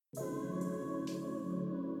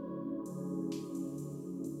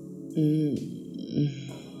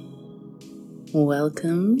Mm.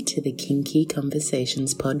 Welcome to the Kinky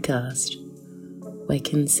Conversations podcast, where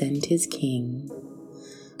consent is king,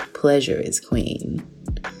 pleasure is queen,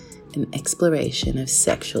 and exploration of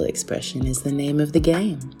sexual expression is the name of the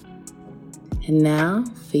game. And now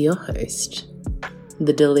for your host,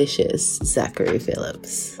 the delicious Zachary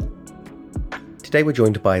Phillips. Today we're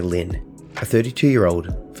joined by Lynn, a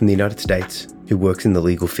 32-year-old from the United States who works in the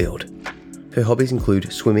legal field. Her hobbies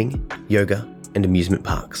include swimming, yoga, and amusement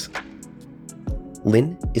parks.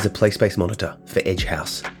 Lynn is a play space monitor for Edge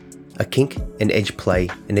House, a kink and edge play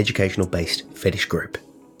and educational-based fetish group.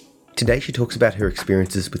 Today she talks about her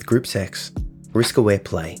experiences with group sex, risk-aware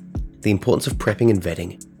play, the importance of prepping and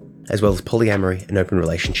vetting, as well as polyamory and open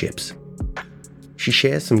relationships. She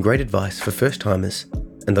shares some great advice for first-timers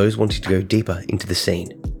and those wanting to go deeper into the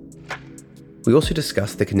scene. We also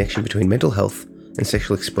discuss the connection between mental health and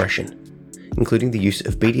sexual expression, including the use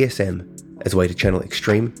of BDSM as a way to channel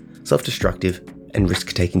extreme, self-destructive, and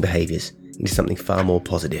risk-taking behaviours into something far more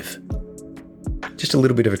positive. Just a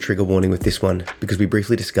little bit of a trigger warning with this one, because we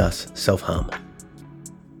briefly discuss self-harm.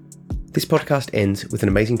 This podcast ends with an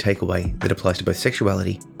amazing takeaway that applies to both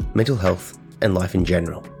sexuality, mental health, and life in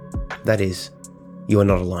general. That is, you are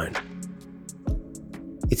not alone.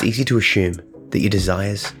 It's easy to assume that your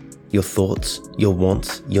desires, your thoughts, your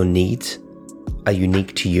wants, your needs are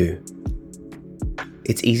unique to you.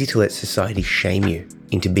 It's easy to let society shame you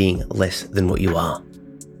into being less than what you are.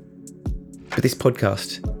 But this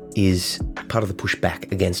podcast is part of the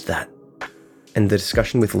pushback against that. And the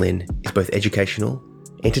discussion with Lynn is both educational,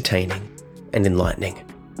 entertaining, and enlightening.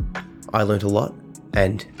 I learnt a lot,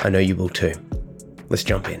 and I know you will too. Let's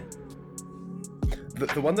jump in.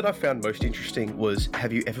 The one that I found most interesting was,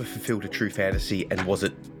 have you ever fulfilled a true fantasy, and was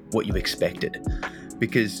it what you expected?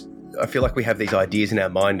 Because I feel like we have these ideas in our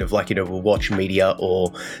mind of we'll watch media or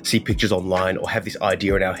see pictures online or have this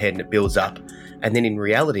idea in our head and it builds up. And then in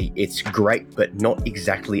reality, it's great, but not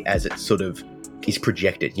exactly as it sort of is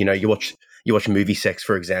projected. You watch movie sex,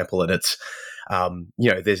 for example, and it's,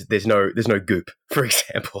 there's no goop, for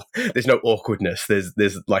example. There's no awkwardness. There's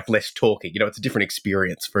less talking. It's a different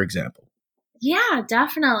experience, for example. Yeah,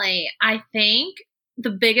 definitely. I think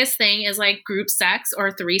the biggest thing is group sex or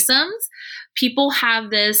threesomes. People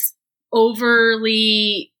have this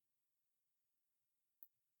overly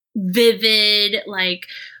vivid,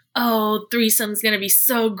 threesome's going to be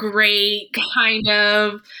so great kind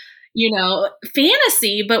of,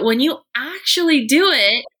 fantasy. But when you actually do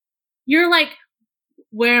it, you're like,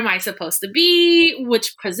 where am I supposed to be?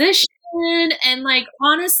 Which position? And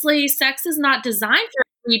honestly, sex is not designed for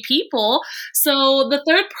three people. So the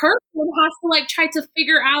third person has to try to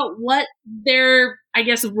figure out what their,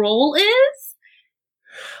 role is.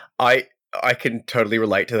 I can totally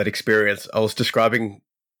relate to that experience. I was describing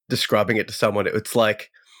it to someone. It's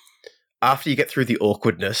like, after you get through the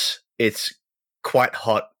awkwardness, it's quite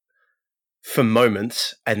hot for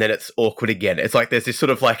moments, and then it's awkward again. It's like there's this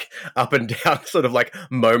sort of up and down sort of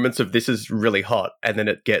moments of this is really hot, and then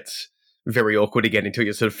it gets very awkward again until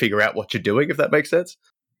you sort of figure out what you're doing, if that makes sense.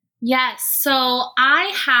 Yes. So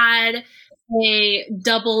I had a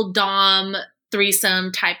double dom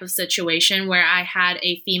threesome type of situation where I had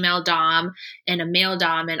a female dom and a male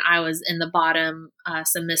dom, and I was in the bottom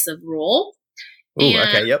submissive role. Ooh,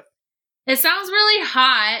 okay, yep. It sounds really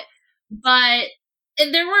hot, but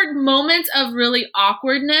there were moments of really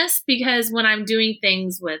awkwardness because when I'm doing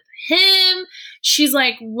things with him, she's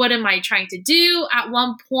like, what am I trying to do? At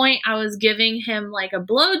one point, I was giving him a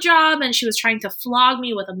blowjob, and she was trying to flog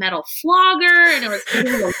me with a metal flogger, and it was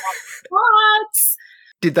giving me spots.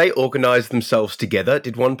 Did they organize themselves together?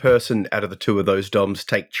 Did one person out of the two of those doms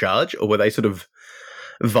take charge, or were they sort of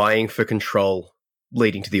vying for control,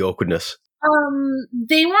 leading to the awkwardness?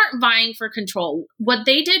 They weren't vying for control. What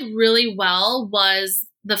they did really well was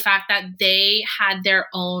the fact that they had their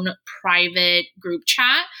own private group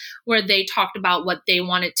chat where they talked about what they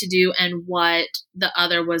wanted to do and what the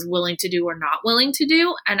other was willing to do or not willing to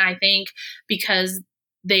do. And I think because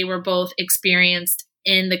they were both experienced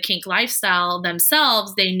in the kink lifestyle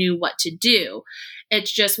themselves, they knew what to do.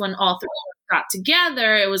 It's just when all three got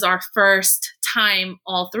together, it was our first time,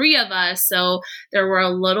 all three of us. So there were a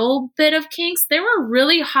little bit of kinks. There were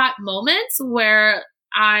really hot moments where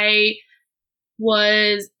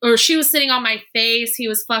she was sitting on my face, he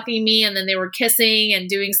was fucking me, and then they were kissing and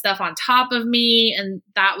doing stuff on top of me, and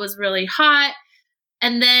that was really hot.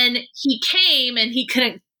 And then he came and he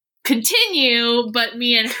couldn't continue, but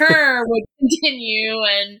me and her would continue.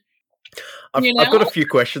 And I've got a few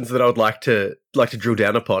questions that I would like to drill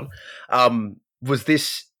down upon. Was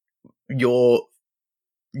this your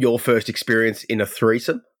first experience in a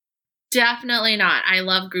threesome? Definitely not. I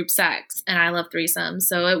love group sex and I love threesomes.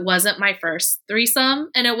 So it wasn't my first threesome.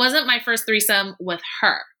 And it wasn't my first threesome with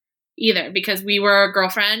her either, because we were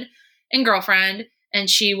girlfriend and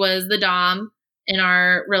she was the dom in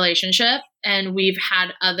our relationship. And we've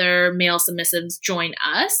had other male submissives join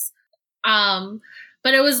us.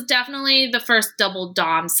 But it was definitely the first double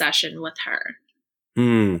dom session with her.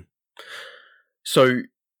 So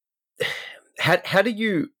how do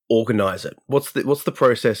you organize it? What's the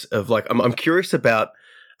process of, like, I'm curious about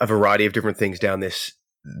a variety of different things down this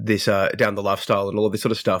down the lifestyle and all of this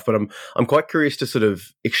sort of stuff, but I'm quite curious to sort of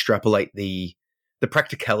extrapolate the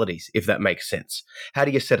practicalities, if that makes sense. How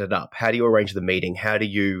do you set it up? How do you arrange the meeting? How do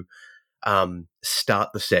you start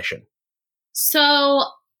the session? So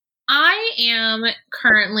I am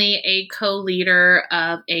currently a co-leader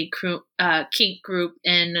of a kink group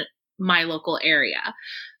in my local area.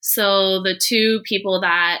 So the two people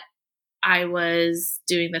that I was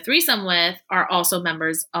doing the threesome with are also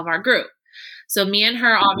members of our group. So me and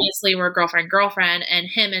her obviously were girlfriend, and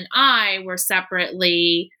him and I were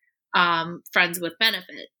separately friends with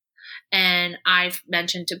benefit. And I've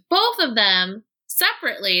mentioned to both of them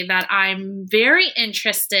separately that I'm very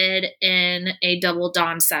interested in a double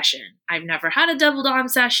dom session. I've never had a double dom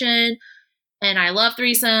session, and I love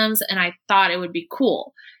threesomes, and I thought it would be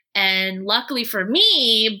cool. And luckily for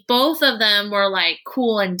me, both of them were like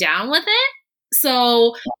cool and down with it.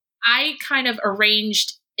 So I kind of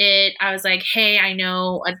arranged it. I was like, hey, I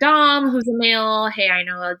know a dom who's a male. Hey, I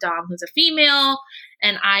know a dom who's a female.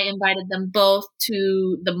 And I invited them both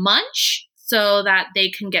to the munch so that they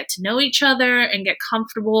can get to know each other and get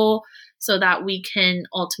comfortable so that we can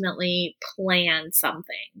ultimately plan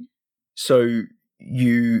something. So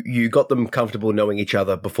you got them comfortable knowing each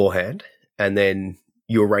other beforehand, and then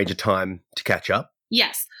you arrange a time to catch up?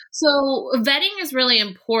 Yes. So vetting is really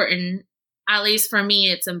important. At least for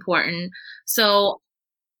me, it's important. So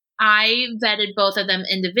I vetted both of them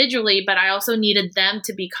individually, but I also needed them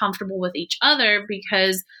to be comfortable with each other,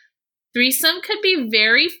 because threesome could be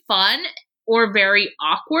very fun or very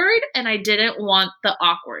awkward, and I didn't want the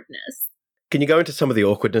awkwardness. Can you go into some of the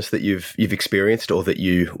awkwardness that you've experienced or that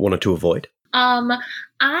you wanted to avoid?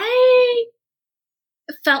 I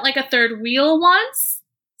felt like a third wheel once.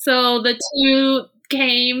 So the two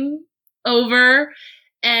came over,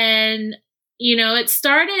 and, it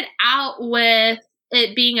started out with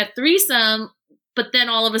it being a threesome, but then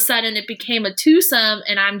all of a sudden it became a twosome,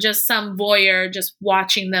 and I'm just some voyeur just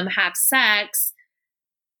watching them have sex.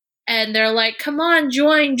 And they're like, come on,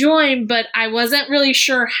 join. But I wasn't really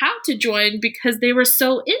sure how to join because they were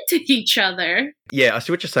so into each other. Yeah, I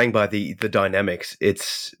see what you're saying by the dynamics.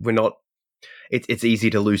 It's easy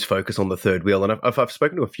to lose focus on the third wheel. And I've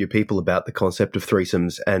spoken to a few people about the concept of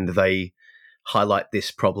threesomes, and they highlight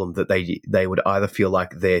this problem that they would either feel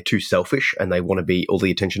like they're too selfish and they want to be all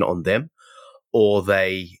the attention on them, or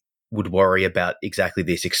they would worry about exactly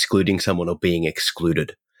this, excluding someone or being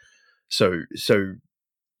excluded. So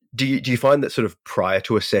do you find that sort of prior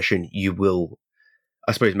to a session you will,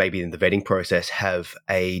 I suppose maybe in the vetting process, have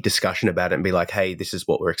a discussion about it and be like, hey, this is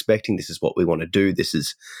what we're expecting, this is what we want to do, this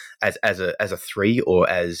is as a three, or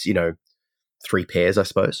as, three pairs, I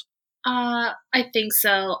suppose? I think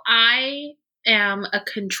so. I am a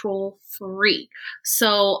control freak.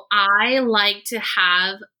 So I like to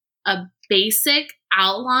have a basic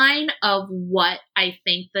outline of what I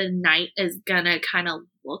think the night is going to kind of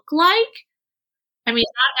look like. I mean,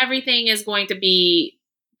 not everything is going to be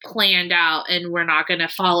planned out, and we're not going to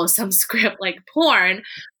follow some script like porn,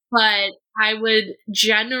 but I would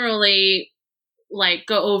generally like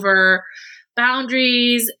go over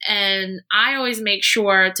boundaries, and I always make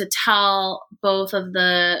sure to tell both of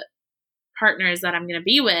the partners that I'm going to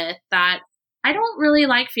be with that I don't really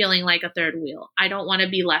like feeling like a third wheel. I don't want to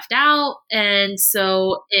be left out. And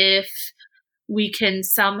so if we can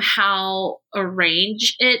somehow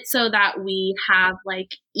arrange it so that we have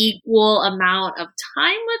like equal amount of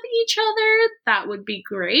time with each other, that would be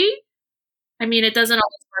great. I mean, it doesn't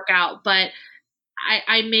always work out, but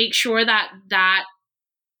I make sure that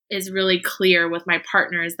is really clear with my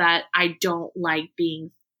partners that I don't like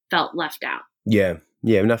being felt left out. Yeah.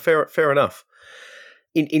 No, fair enough.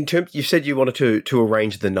 In terms, you said you wanted to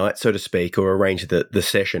arrange the night, so to speak, or arrange the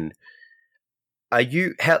session. Are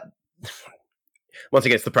you once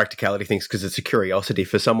again, it's the practicality things, because it's a curiosity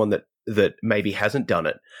for someone that maybe hasn't done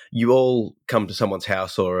it. You all come to someone's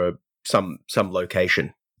house or some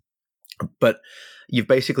location, but you've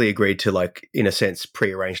basically agreed to, like, in a sense,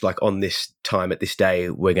 prearranged, like, on this time at this day,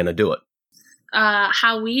 we're going to do it.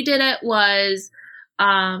 How we did it was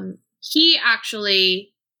he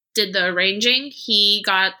actually did the arranging. He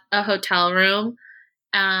got a hotel room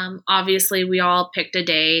Obviously, we all picked a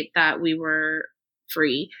date that we were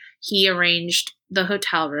free. He arranged the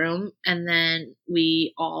hotel room, and then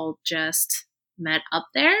we all just met up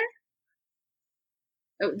there.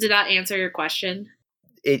 Did that answer your question?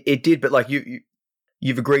 It did, but like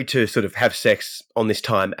you've agreed to sort of have sex on this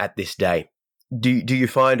time at this day. Do you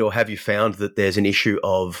find, or have you found, that there's an issue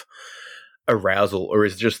of arousal, or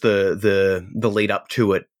is just the lead up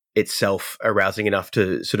to it itself arousing enough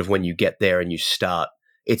to sort of, when you get there and you start,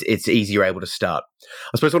 it's easier able to start?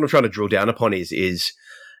 I suppose what I'm trying to drill down upon is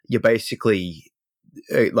you're basically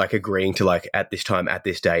like agreeing to, like, at this time, at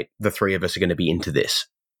this date, the three of us are going to be into this,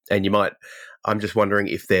 and I'm just wondering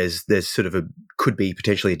if there's sort of could be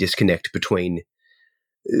potentially a disconnect between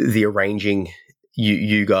the arranging,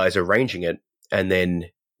 you guys arranging it, and then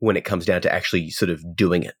when it comes down to actually sort of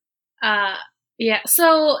doing it. Yeah.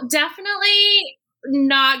 So definitely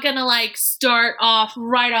not gonna like start off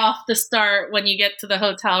right off the start when you get to the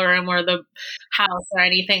hotel room or the house or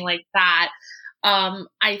anything like that.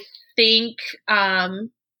 I think I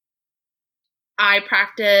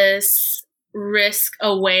practice risk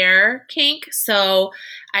aware kink. So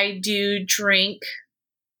I do drink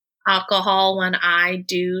alcohol when I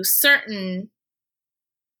do certain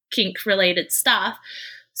kink related stuff.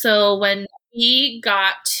 So when we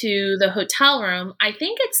got to the hotel room, I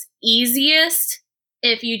think it's easiest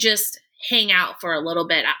if you just hang out for a little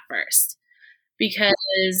bit at first,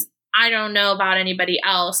 because I don't know about anybody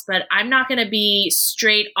else, but I'm not going to be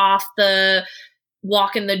straight off the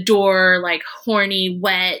walk in the door, like horny,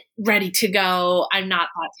 wet, ready to go. I'm not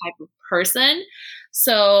that type of person.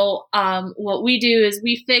 So what we do is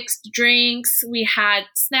we fixed drinks, we had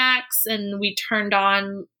snacks, and we turned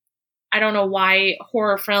on, I don't know why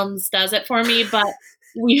horror films does it for me, but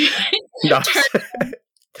we Nice.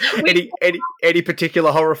 Any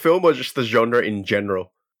particular horror film, or just the genre in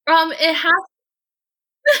general? It has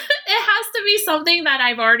to be something that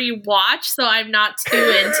I've already watched, so I'm not too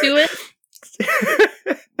into it.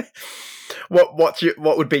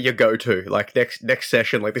 What would be your go-to, like, next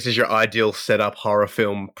session? Like, this is your ideal setup horror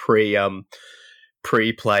film pre-play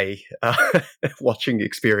watching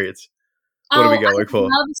experience. What are we going for? I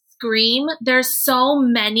love Scream. There's so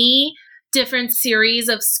many different series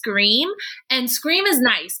of Scream, and Scream is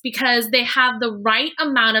nice because they have the right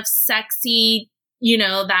amount of sexy,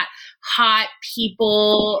 that hot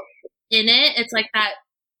people in it. It's like that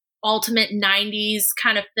ultimate 90s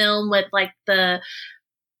kind of film with like the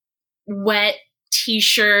wet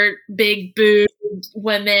t-shirt, big boobs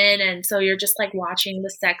women, and so you're just like watching the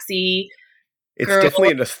sexy girl. It's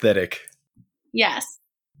definitely an aesthetic. Yes.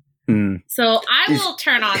 Mm. So I will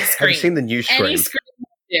turn on Scream. Have you seen the new Scream? Any Scream will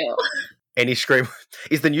do. Any Scream?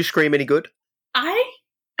 Is the new Scream any good? I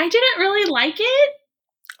didn't really like it.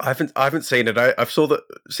 I haven't seen it. I've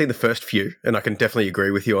seen the first few, and I can definitely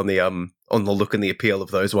agree with you on the look and the appeal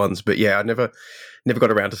of those ones. But yeah, I never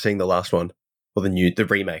got around to seeing the last one, or the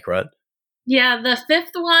remake, right? Yeah, the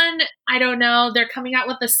fifth one, I don't know. They're coming out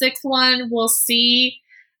with the sixth one. We'll see.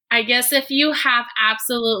 I guess if you have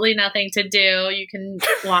absolutely nothing to do, you can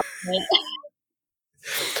watch it.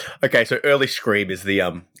 Okay, so early Scream is the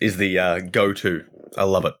go-to. I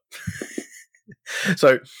love it.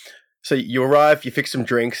 So you arrive, you fix some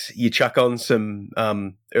drinks, you chuck on some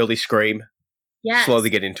early Scream. Yes. Slowly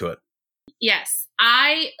get into it. Yes.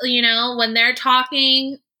 When they're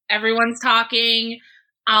talking, everyone's talking,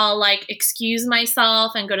 I'll like excuse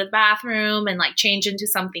myself and go to the bathroom and like change into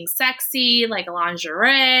something sexy, like a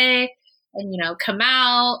lingerie, and come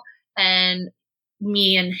out, and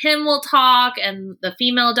me and him will talk, and the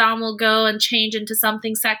female dom will go and change into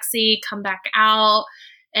something sexy, come back out,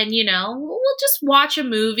 and we'll just watch a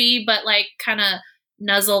movie, but like kind of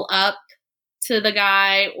nuzzle up to the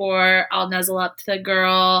guy, or I'll nuzzle up to the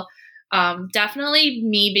girl. Definitely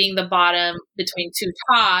me being the bottom between two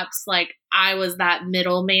tops, like I was that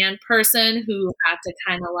middleman person who had to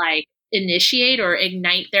kind of like initiate or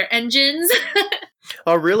ignite their engines.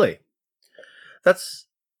 Oh, really? That's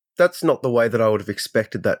not the way that I would have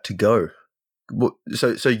expected that to go.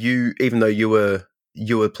 So you, even though you were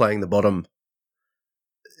playing the bottom,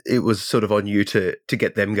 it was sort of on you to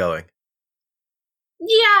get them going.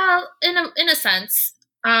 Yeah, in a sense.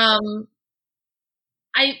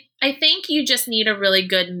 I think you just need a really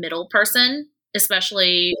good middle person,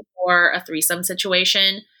 especially for a threesome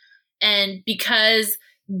situation. And because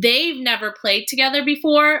they've never played together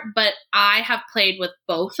before, but I have played with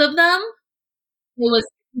both of them, it was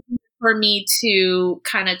easy for me to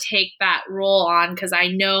kind of take that role on, because I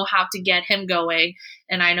know how to get him going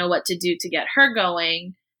and I know what to do to get her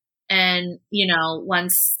going. And,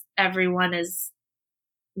 once everyone is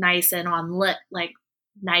nice and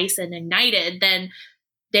nice and ignited, then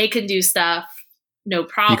they can do stuff, no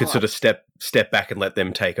problem. You could sort of step back and let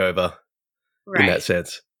them take over in that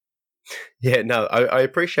sense. Yeah, no, I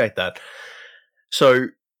appreciate that. So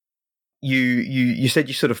you said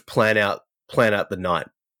you sort of plan out the night.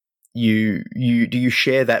 Do you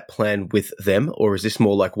share that plan with them, or is this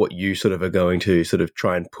more like what you sort of are going to sort of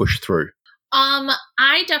try and push through?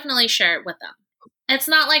 I definitely share it with them. It's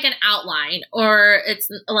not like an outline, or it's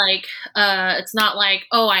not like,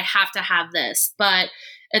 oh, I have to have this, but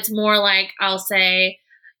it's more like I'll say,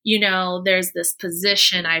 there's this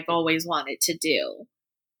position I've always wanted to do.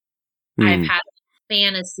 I've had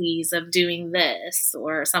fantasies of doing this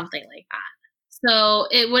or something like that. So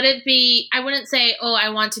I wouldn't say, oh, I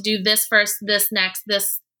want to do this first, this next,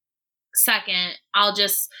 this second. I'll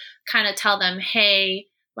just kind of tell them, hey,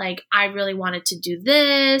 like, I really wanted to do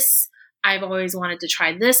this. I've always wanted to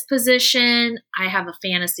try this position. I have a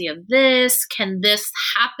fantasy of this. Can this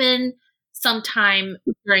happen sometime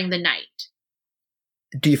during the night?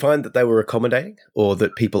 Do you find that they were accommodating, or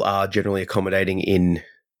that people are generally accommodating in,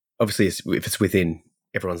 obviously, if it's within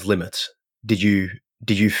everyone's limits? Did you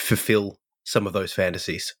fulfill some of those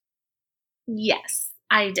fantasies? Yes,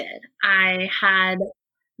 I did. I had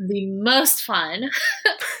the most fun.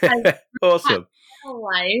 Awesome.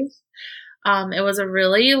 Life. It was a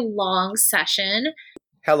really long session.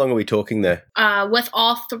 How long are we talking there? With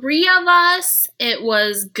all three of us, it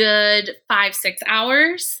was good 5-6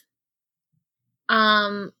 hours.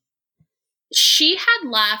 She had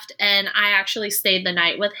left, and I actually stayed the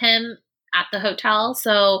night with him at the hotel.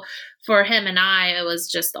 So for him and I, it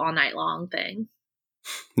was just all night long thing.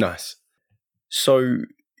 Nice. So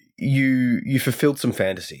you fulfilled some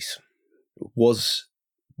fantasies.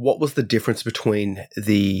 What was the difference between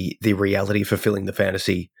the reality of fulfilling the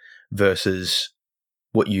fantasy versus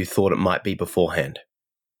what you thought it might be beforehand?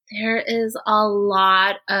 There is a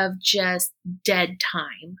lot of just dead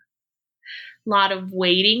time. A lot of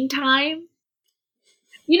waiting time.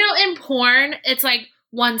 In porn, it's like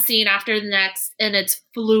one scene after the next and it's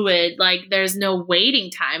fluid. Like, there's no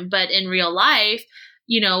waiting time. But in real life,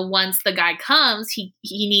 once the guy comes, he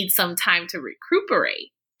needs some time to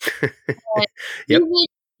recuperate. Yep.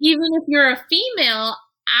 Even if you're a female,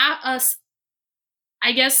 I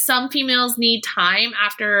guess some females need time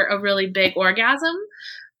after a really big orgasm.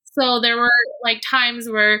 So there were like times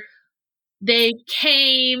where they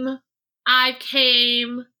came, I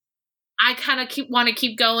came, I kind of want to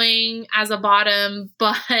keep going as a bottom,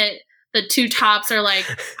 but the two tops are like,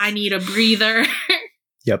 I need a breather.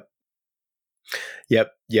 Yep.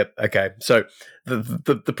 Okay. So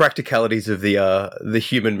the practicalities of the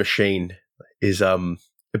human machine is a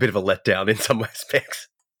bit of a letdown in some aspects.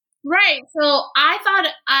 Right. So I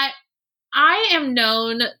thought I am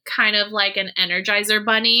known kind of like an Energizer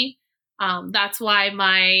bunny. That's why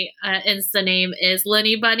my Insta name is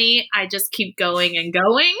Lenny Bunny. I just keep going and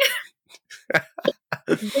going.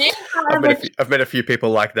 I've met a few people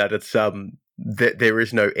like that. It's there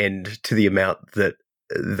is no end to the amount that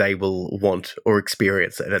they will want or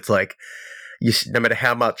experience, and it's like no matter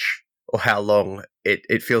how much or how long,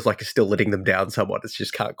 it feels like you're still letting them down somewhat. It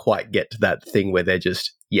just can't quite get to that thing where they're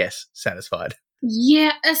just satisfied.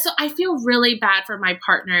 Yeah, so I feel really bad for my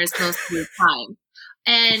partners most of the time,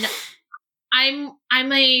 and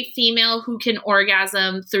I'm a female who can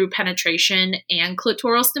orgasm through penetration and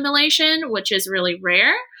clitoral stimulation, which is really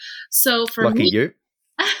rare. So for Lucky me, you.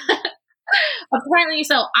 Apparently,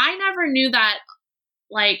 so I never knew that.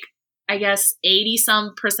 Like, I guess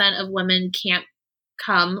 80% of women can't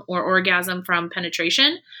come or orgasm from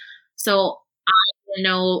penetration. So I didn't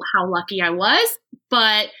know how lucky I was,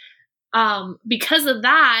 but because of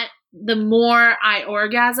that, the more I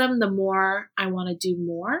orgasm, the more I want to do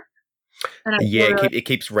more. And it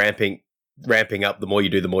keeps ramping up. The more you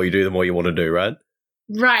do, the more you want to do, right?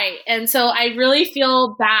 Right. And so I really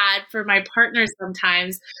feel bad for my partners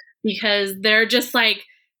sometimes because they're just like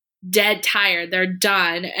dead tired. They're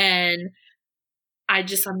done. And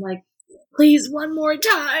I'm like, please, one more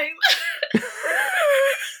time.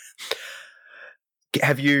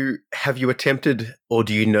 Have you attempted, or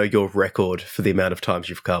do you know your record for the amount of times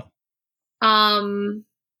you've come?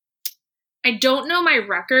 I don't know my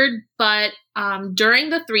record, but during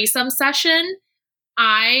the threesome session,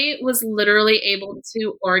 I was literally able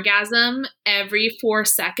to orgasm every 4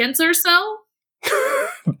 seconds or so.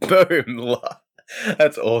 Boom.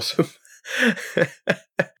 That's awesome.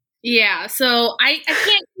 Yeah, so I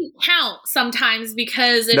can't keep count sometimes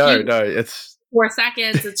because if it's 4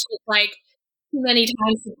 seconds, it's just like too many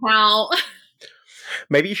times to count.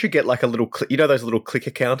 Maybe you should get like a little, those little clicker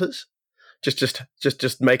counters.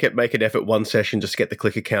 Just make an effort one session, just get the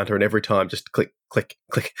clicker counter, and every time just click, click,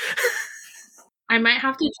 click. I might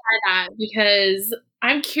have to try that because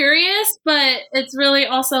I'm curious, but it's really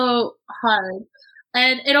also hard.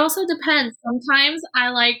 And it also depends. Sometimes I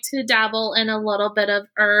like to dabble in a little bit of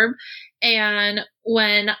herb. And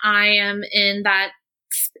when I am in that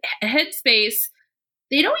headspace,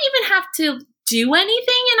 they don't even have to do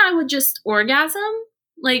anything and I would just orgasm.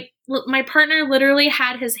 Like my partner literally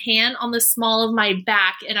had his hand on the small of my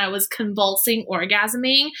back and I was convulsing,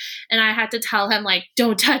 orgasming. And I had to tell him, like,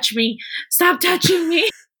 don't touch me. Stop touching me.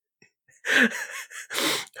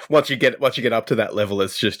 Once you get up to that level,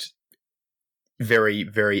 it's just very,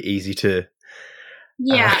 very easy to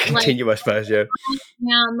continue, I suppose. Yeah.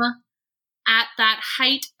 I am at that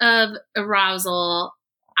height of arousal.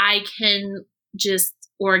 I can just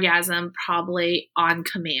orgasm probably on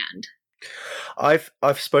command. I've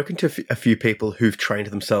spoken to a few people who've trained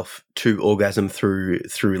themselves to orgasm through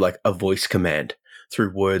like a voice command,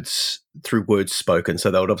 through words spoken.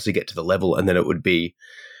 So they would obviously get to the level, and then it would be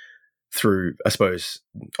through, I suppose,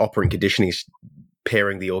 operant conditioning,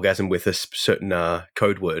 pairing the orgasm with a certain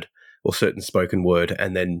code word or certain spoken word,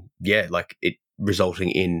 and then like it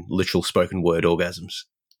resulting in literal spoken word orgasms.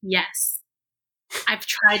 Yes, I've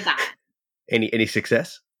tried that. Any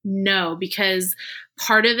success? No, because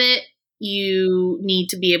part of it you need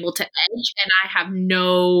to be able to edge, and I have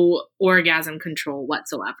no orgasm control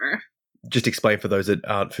whatsoever. Just explain for those that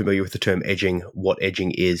aren't familiar with the term edging, what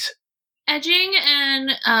edging is. Edging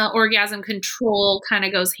and orgasm control kind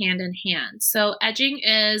of goes hand in hand. So edging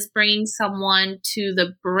is bringing someone to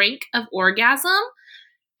the brink of orgasm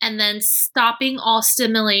and then stopping all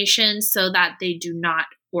stimulation so that they do not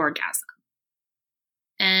orgasm.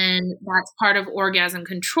 And that's part of orgasm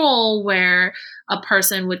control, where a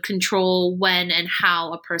person would control when and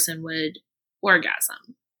how a person would orgasm.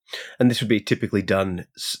 And this would be typically done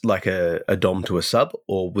like a dom to a sub,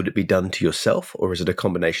 or would it be done to yourself, or is it a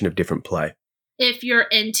combination of different play? If you're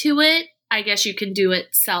into it, I guess you can do it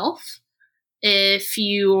self. If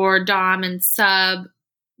your dom and sub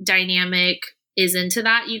dynamic is into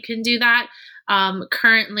that, you can do that.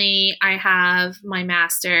 Currently, I have my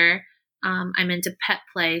master. I'm into pet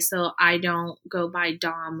play, so I don't go by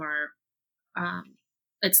dom or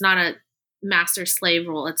it's not a master slave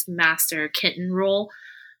rule, it's master kitten rule.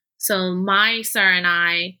 So my sir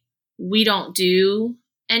and we don't do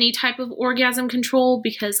any type of orgasm control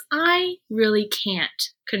because I really can't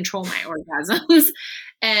control my orgasms.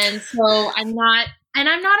 And so I'm not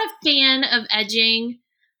a fan of edging.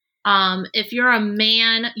 If you're a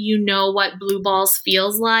man, you know what blue balls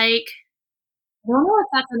feels like. I don't know if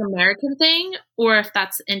that's an American thing or if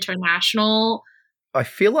that's international. I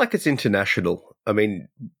feel like it's international. I mean,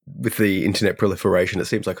 with the internet proliferation, it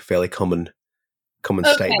seems like a fairly common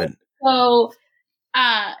statement. So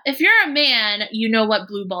if you're a man, you know what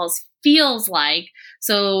blue balls feels like.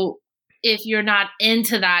 So if you're not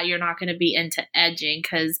into that, you're not going to be into edging,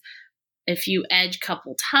 because if you edge a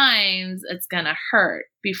couple times, it's going to hurt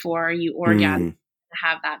before you orgasm and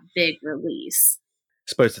have that big release. I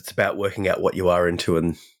suppose it's about working out what you are into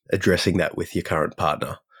and addressing that with your current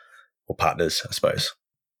partner or partners, I suppose.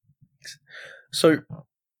 So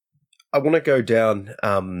I want to go down,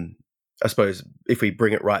 I suppose, if we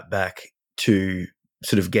bring it right back to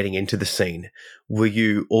sort of getting into the scene, were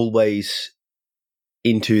you always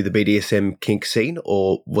into the BDSM kink scene,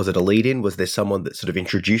 or was it a lead-in? Was there someone that sort of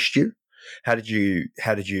introduced you? How did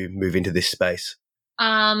you move into this space?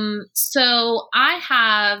 So I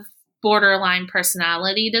have borderline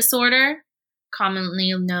personality disorder,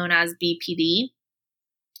 commonly known as BPD.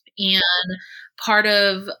 And part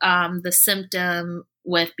of the symptom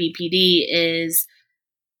with BPD is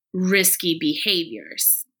risky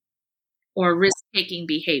behaviors or risk-taking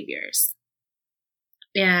behaviors.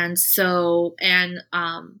 And so, I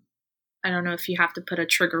don't know if you have to put a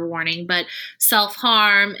trigger warning, but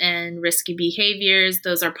self-harm and risky behaviors,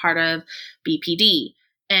 those are part of BPD.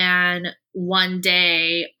 And one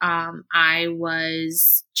day, I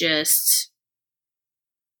was just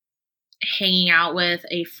hanging out with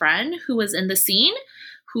a friend who was in the scene,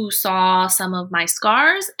 who saw some of my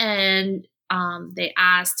scars, and they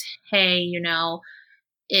asked, hey,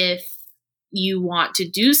 if you want to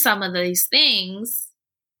do some of these things,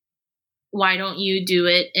 why don't you do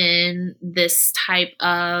it in this type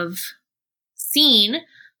of scene,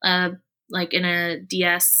 like in a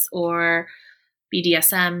DS or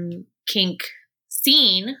BDSM kink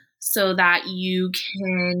scene, so that you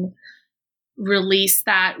can release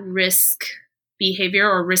that risk behavior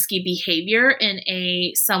or risky behavior in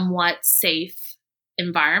a somewhat safe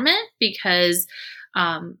environment? Because,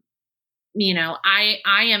 I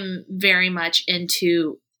am very much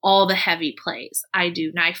into all the heavy plays. I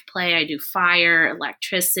do knife play, I do fire,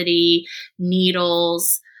 electricity,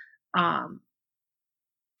 needles,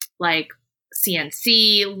 like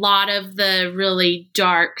CNC, a lot of the really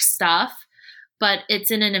dark stuff, but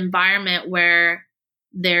it's in an environment where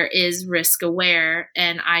there is risk aware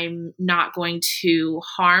and I'm not going to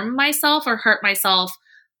harm myself or hurt myself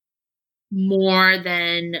more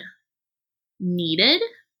than needed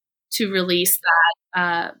to release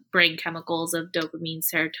that brain chemicals of dopamine,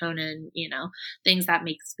 serotonin, things that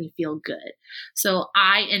makes me feel good. So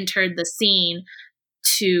I entered the scene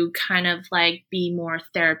to kind of like be more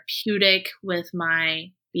therapeutic with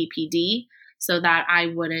my BPD so that I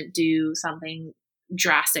wouldn't do something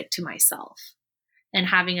drastic to myself. And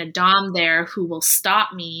having a dom there who will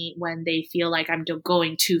stop me when they feel like I'm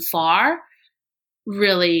going too far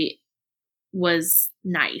really was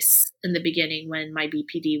nice in the beginning when my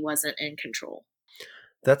BPD wasn't in control.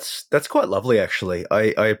 That's quite lovely, actually.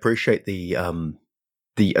 I appreciate the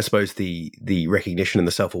I suppose the recognition and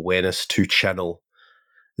the self-awareness to channel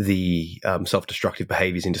the self-destructive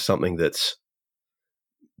behaviors into something that's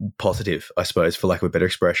positive, I suppose, for lack of a better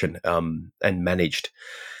expression, and managed.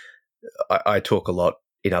 I talk a lot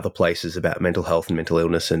in other places about mental health and mental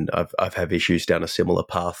illness, and I've had issues down a similar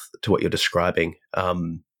path to what you're describing.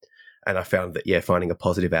 And I found that, finding a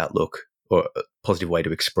positive outlook or a positive way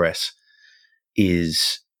to express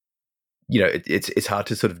is, it's hard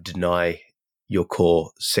to sort of deny your core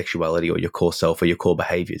sexuality or your core self or your core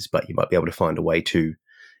behaviors, but you might be able to find a way to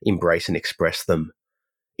embrace and express them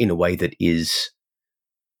in a way that is,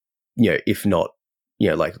 if not,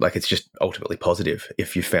 like it's just ultimately positive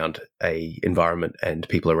if you found a environment and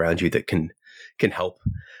people around you that can help.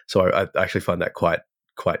 So I actually find that quite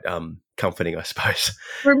comforting, I suppose.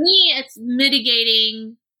 For me, it's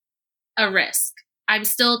mitigating a risk. I'm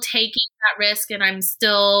still taking that risk and I'm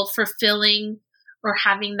still fulfilling or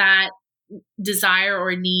having that desire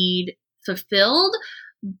or need fulfilled,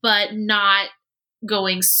 but not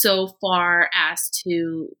going so far as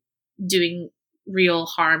to doing real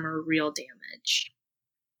harm or real damage.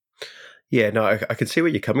 Yeah, no, I can see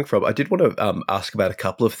where you're coming from. I did want to ask about a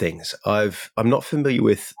couple of things. I'm not familiar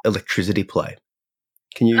with electricity play.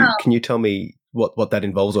 Can you tell me what that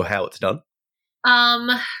involves or how it's done?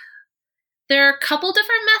 There are a couple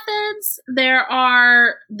different methods. There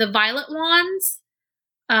are the violet wands.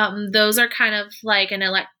 Those are kind of like an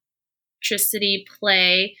electricity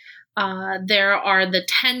play. There are the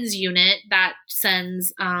TENS unit that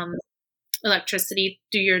sends electricity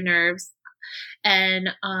through your nerves. And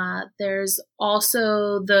there's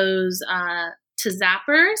also those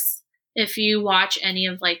zappers. If you watch any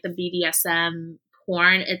of like the BDSM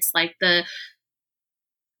porn, it's like the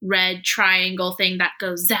red triangle thing that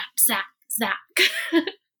goes zap, zap, zap.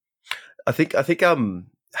 I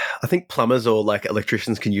think plumbers or like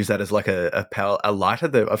electricians can use that as like a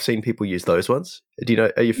lighter. I've seen people use those ones.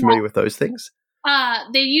 Are you familiar with those things?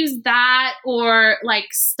 They use that or like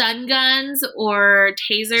stun guns or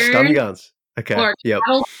tasers. Stun guns. Okay. Or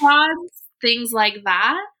cattle prods, things like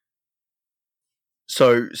that.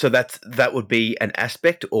 So that would be an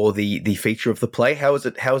aspect or the feature of the play. How is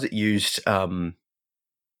it used? I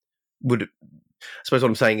suppose what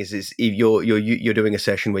I'm saying is if you're doing a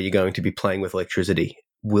session where you're going to be playing with electricity,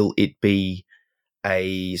 will it be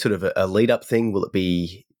a sort of a lead up thing? Will it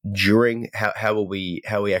be during? How are we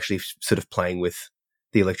actually sort of playing with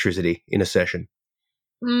the electricity in a session?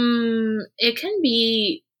 It can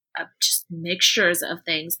be just mixtures of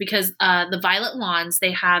things because the violet wands,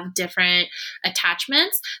 they have different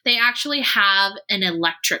attachments. They actually have an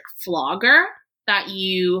electric flogger that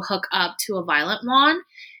you hook up to a violet wand,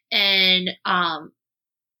 and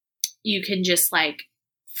you can just like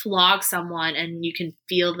flog someone and you can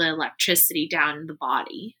feel the electricity down in the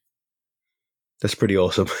body. That's pretty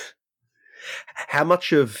awesome. How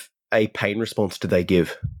much of a pain response do they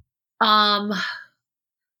give?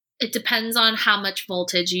 It depends on how much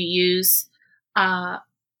voltage you use. I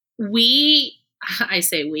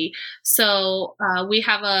say we. So we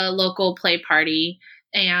have a local play party,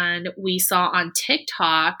 and we saw on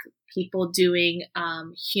TikTok people doing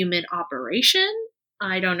Human Operation.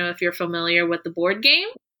 I don't know if you're familiar with the board game.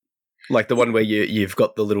 Like the one where you've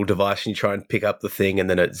got the little device and you try and pick up the thing and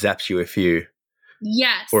then it zaps you if you...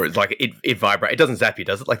 Yes. Or it's like it vibrates. It doesn't zap you,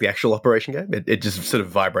 does it? Like the actual Operation game? It just sort of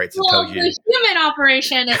vibrates and tells you. The Human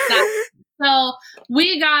Operation is that. So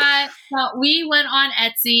we went on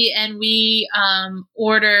Etsy and we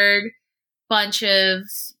ordered a bunch of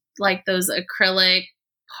like those acrylic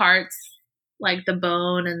parts, like the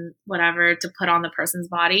bone and whatever, to put on the person's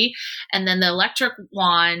body. And then the electric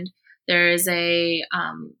wand, there is a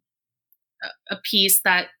a piece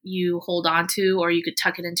that you hold on to, or you could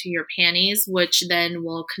tuck it into your panties, which then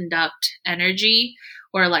will conduct energy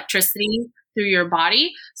or electricity through your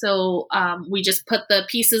body. So we just put the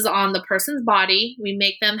pieces on the person's body. We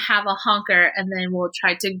make them have a honker, and then we'll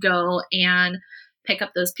try to go and pick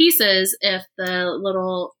up those pieces. If the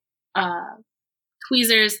little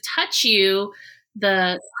tweezers touch you,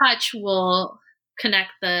 the touch will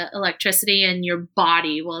connect the electricity, and your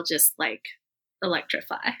body will just like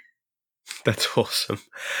electrify. That's awesome.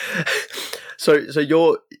 So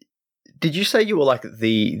did you say you were like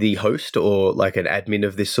the host or like an admin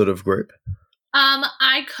of this sort of group?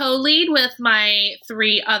 I co-lead with my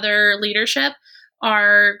 3 other leadership.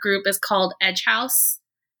 Our group is called Edge House.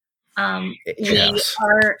 Yes.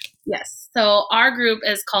 So our group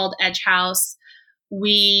is called Edge House.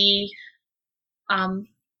 I'm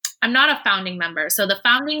not a founding member. So the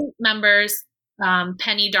founding members,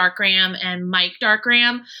 Penny Darkram and Mike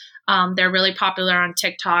Darkram, they're really popular on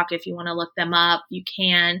TikTok. If you want to look them up, you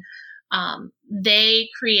can. They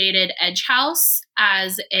created Edge House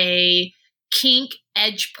as a kink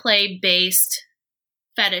edge play based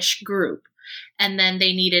fetish group. And then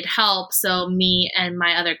they needed help. So me and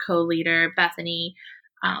my other co-leader, Bethany,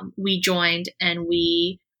 we joined and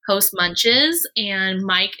we host munches. And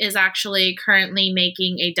Mike is actually currently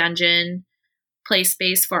making a dungeon play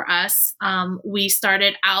space for us. We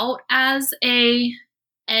started out as a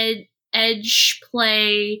edge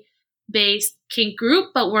play based kink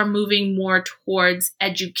group, but we're moving more towards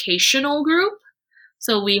educational group.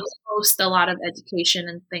 So we host a lot of education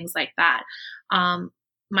and things like that.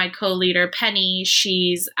 My co-leader, Penny,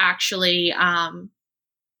 she's actually,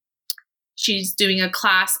 she's doing a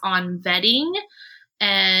class on vetting,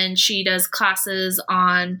 and she does classes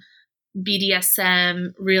on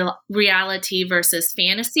BDSM, reality versus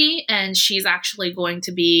fantasy. And she's actually going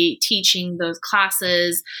to be teaching those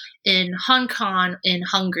classes in Hong Kong in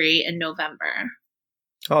Hungary in November.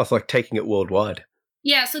 Oh, it's like taking it worldwide.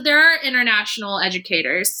 Yeah, so there are international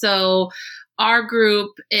educators. So our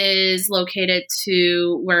group is located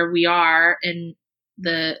to where we are in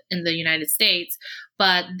the United States,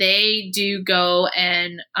 but they do go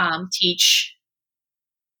and teach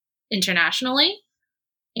internationally.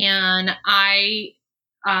 And I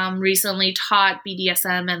recently taught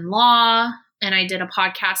BDSM and law, and I did a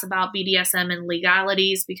podcast about BDSM and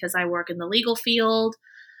legalities because I work in the legal field.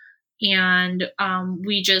 And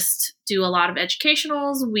we just do a lot of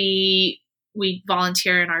educationals. We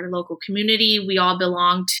volunteer in our local community. We all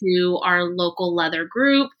belong to our local leather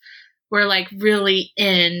group. We're like really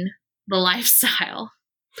in the lifestyle.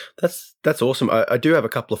 That's awesome. I do have a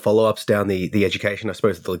couple of follow-ups down the education, I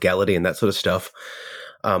suppose, the legality and that sort of stuff.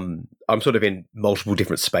 I'm sort of in multiple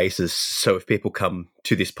different spaces. So if people come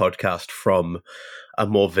to this podcast from a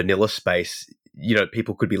more vanilla space, you know,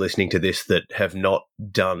 people could be listening to this that have not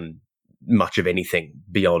done much of anything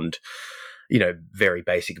beyond, you know, very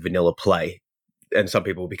basic vanilla play. And some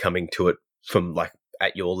people will be coming to it from like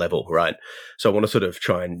at your level, right? So I want to sort of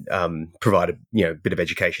try and provide a bit of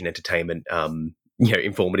education, entertainment,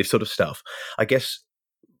 informative sort of stuff. I guess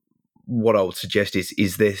what I would suggest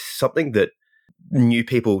is there something that new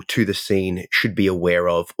people to the scene should be aware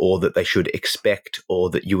of, or that they should expect,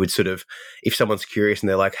 or that you would sort of, if someone's curious and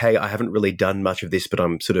they're like, hey, I haven't really done much of this, but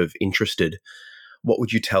I'm sort of interested, what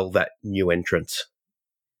would you tell that new entrant?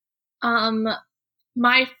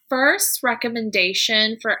 My first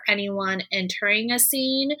recommendation for anyone entering a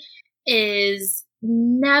scene is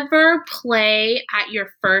never play at your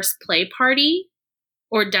first play party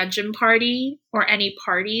or dungeon party or any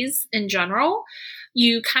parties in general.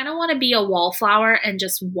 You kind of want to be a wallflower and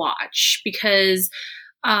just watch, because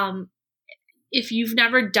if you've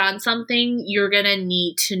never done something, you're going to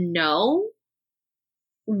need to know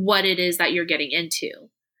what it is that you're getting into.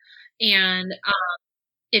 And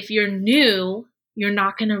if you're new, you're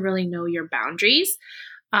not going to really know your boundaries.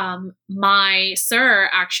 My sir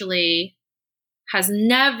actually has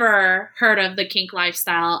never heard of the kink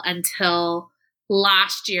lifestyle until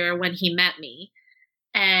last year when he met me.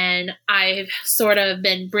 And I've sort of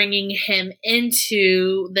been bringing him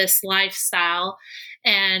into this lifestyle.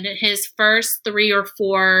 And his first 3 or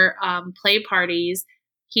 4 play parties,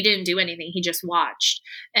 he didn't do anything. He just watched.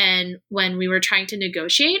 And when we were trying to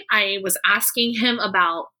negotiate, I was asking him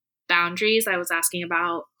about boundaries. I was asking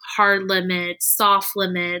about hard limits, soft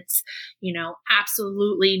limits,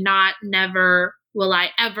 absolutely not, never will I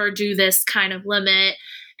ever do this kind of limit.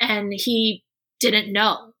 And he didn't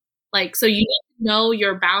know. So you need to know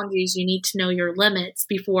your boundaries. You need to know your limits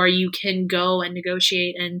before you can go and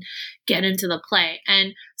negotiate and get into the play.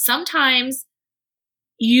 And sometimes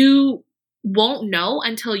you won't know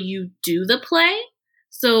until you do the play.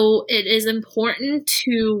 So it is important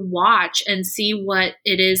to watch and see what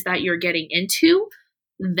it is that you're getting into.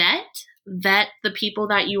 Vet the people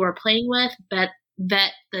that you are playing with, vet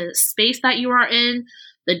the space that you are in,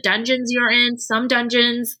 the dungeons you're in. Some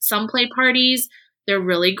dungeons, some play parties, they're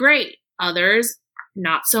really great. Others,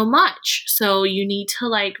 not so much. So you need to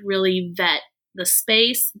like really vet the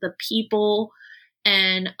space, the people,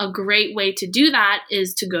 and a great way to do that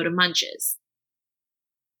is to go to munches.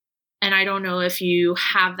 And I don't know if you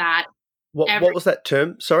have that. What was that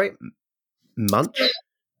term? Sorry, munch.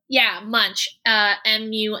 Yeah, munch.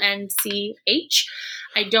 MUNCH.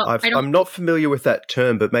 I'm not familiar with that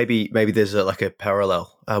term, but maybe there's a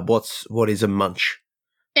parallel. What is a munch?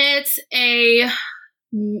 It's a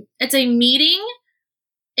meeting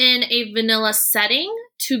in a vanilla setting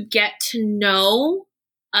to get to know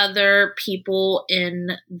other people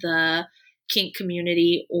in the kink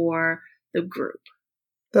community or the group.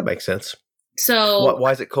 That makes sense. So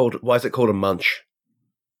why is it called a munch?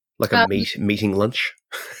 Like a meeting lunch?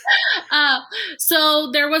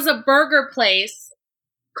 So there was a burger place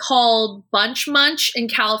called Bunch Munch in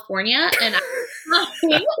California, and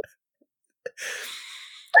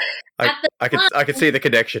I could see the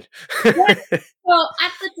connection. So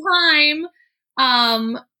at the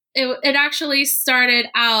time, it actually started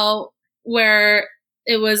out where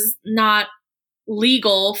it was not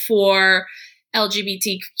legal for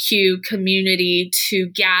LGBTQ community to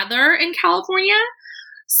gather in California.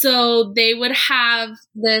 So they would have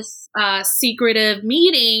this secretive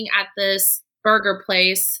meeting at this burger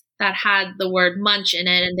place that had the word munch in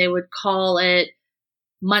it, and they would call it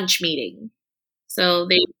munch meeting. So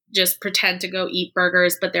they just pretend to go eat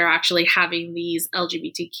burgers, but they're actually having these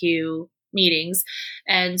LGBTQ meetings.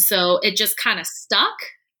 And so it just kind of stuck,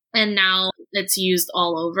 and now it's used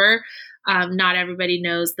all over. Not everybody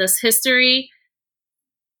knows this history.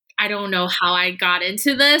 I don't know how I got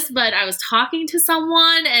into this, but I was talking to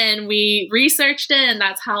someone and we researched it, and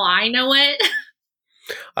that's how I know it.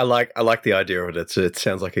 I like the idea of it. It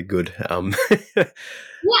sounds like a good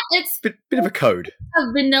yeah, it's bit of a code.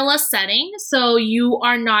 A vanilla setting, so you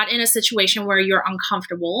are not in a situation where you're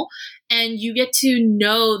uncomfortable, and you get to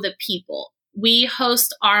know the people. We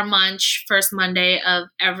host our munch first Monday of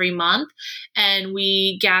every month, and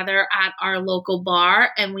we gather at our local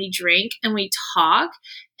bar and we drink and we talk.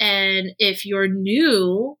 And if you're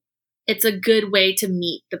new, it's a good way to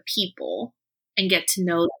meet the people and get to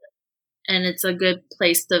know them. And it's a good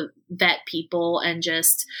place to vet people and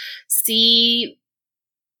just see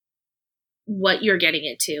what you're getting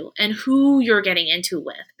into and who you're getting into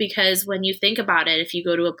with. Because when you think about it, if you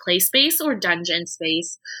go to a play space or dungeon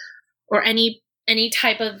space or any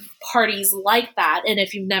type of parties like that, and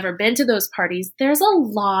if you've never been to those parties, there's a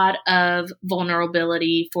lot of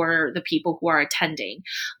vulnerability for the people who are attending.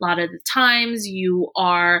 A lot of the times you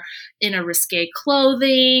are in a risque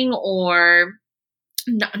clothing or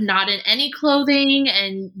not in any clothing,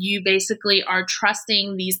 and you basically are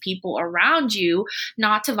trusting these people around you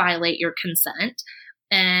not to violate your consent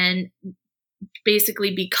and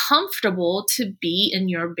basically be comfortable to be in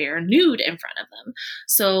your bare nude in front of them.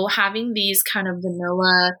 So having these kind of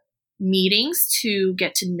vanilla meetings to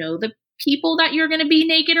get to know the people that you're going to be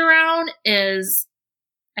naked around is,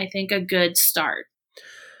 I think, a good start.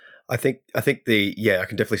 I think I can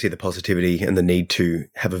definitely see the positivity and the need to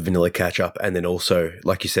have a vanilla catch up, and then also,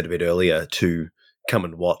 like you said a bit earlier, to come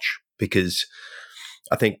and watch, because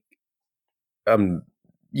I think,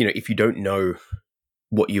 if you don't know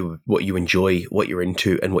what you enjoy, what you're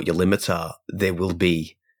into, and what your limits are, there will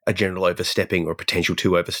be a general overstepping or potential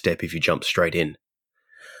to overstep if you jump straight in.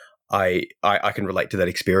 I can relate to that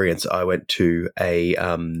experience. I went to a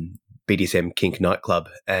BDSM kink nightclub,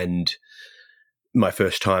 and my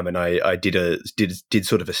first time, and I did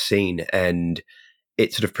sort of a scene, and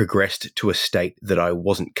it sort of progressed to a state that I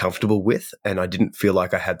wasn't comfortable with, and I didn't feel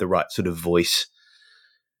like I had the right sort of voice,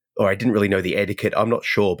 or I didn't really know the etiquette. I'm not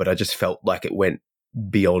sure, but I just felt like it went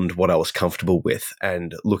beyond what I was comfortable with.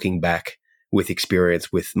 And looking back with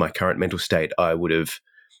experience with my current mental state, I would have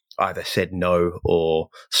either said no or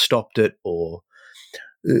stopped it or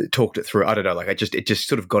talked it through. I don't know. Like it just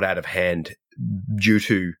sort of got out of hand due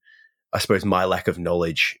to, I suppose, my lack of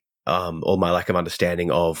knowledge or my lack of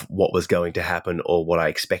understanding of what was going to happen or what I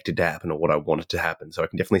expected to happen or what I wanted to happen. So I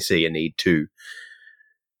can definitely see a need to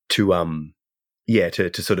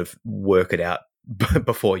sort of work it out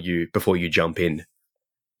before you jump in.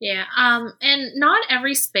 Yeah. And not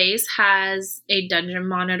every space has a dungeon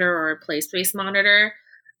monitor or a play space monitor.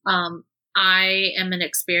 I am an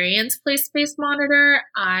experienced play space monitor.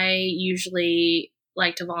 I usually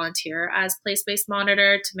like to volunteer as play space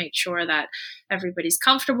monitor to make sure that everybody's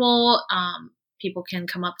comfortable. people can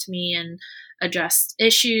come up to me and address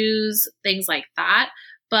issues, things like that.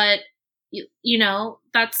 But,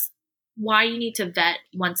 that's why you need to vet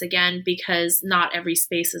once again, because not every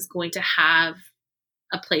space is going to have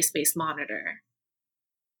a place-based monitor.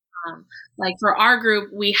 Like for our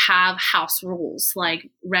group, we have house rules. Like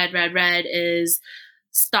red is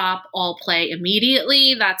stop all play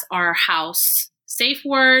immediately. That's our house safe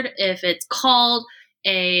word. If it's called,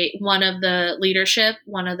 one of the leadership,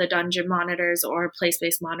 one of the dungeon monitors or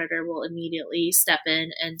place-based monitor will immediately step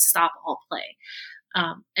in and stop all play.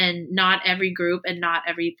 And not every group and not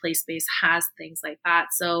every place space has things like that.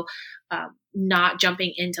 So not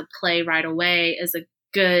jumping into play right away is a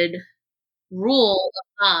good rule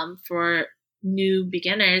for new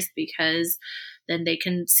beginners, because then they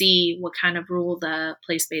can see what kind of rule the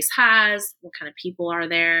play space has, what kind of people are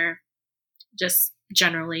there. Just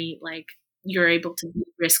generally, like, you're able to be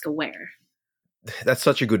risk aware. That's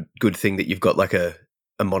such a good thing that you've got like a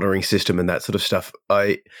monitoring system and that sort of stuff.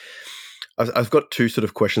 I've got two sort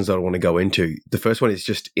of questions that I want to go into. The first one is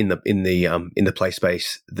just in the play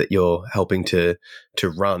space that you're helping to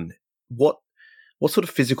run. What sort of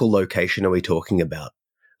physical location are we talking about?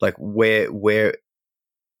 Like where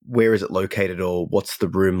is it located, or what's the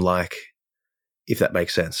room like, if that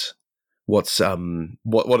makes sense? What's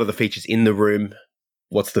what are the features in the room?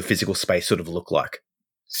 What's the physical space sort of look like?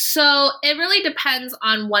 So it really depends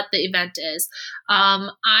on what the event is.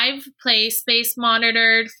 I've play space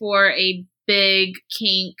monitored for a big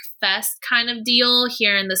kink fest kind of deal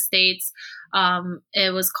here in the States.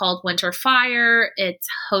 It was called Winter Fire. It's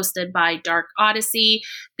hosted by Dark Odyssey.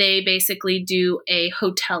 They basically do a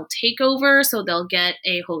hotel takeover. So they'll get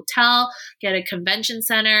a hotel, get a convention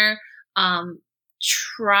center,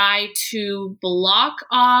 try to block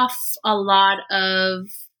off a lot of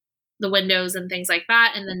the windows and things like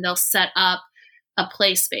that. And then they'll set up a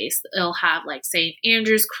play space. They'll have like St.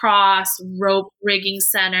 Andrew's Cross, rope rigging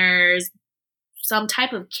centers, some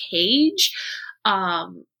type of cage.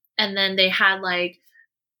 And then they had like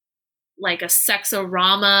a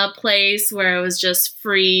sexorama place where it was just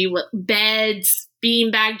free with beds,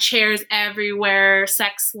 beanbag chairs everywhere,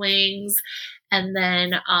 sex swings. And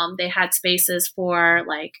then they had spaces for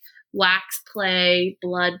like wax play,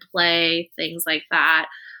 blood play, things like that.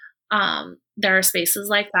 There are spaces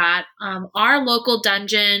like that. Our local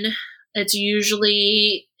dungeon, it's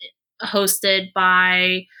usually hosted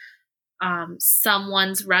by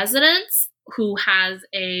someone's residence who has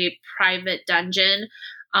a private dungeon.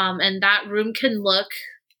 And that room can look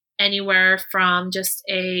anywhere from just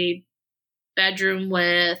a bedroom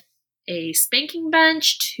with a spanking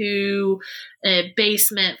bench to a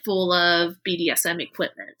basement full of BDSM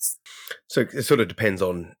equipment. So it sort of depends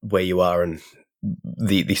on where you are and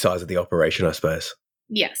the size of the operation, I suppose.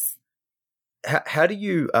 Yes. How do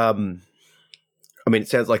you I mean, it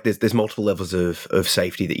sounds like there's multiple levels of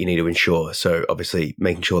safety that you need to ensure. So obviously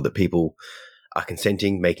making sure that people are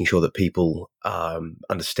consenting, making sure that people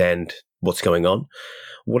understand what's going on.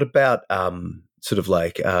 What about sort of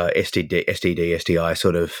like STD, STI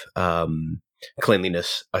sort of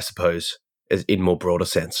cleanliness, I suppose, in more broader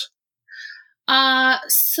sense?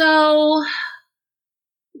 So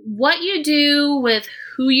what you do with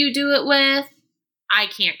who you do it with, I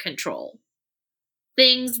can't control.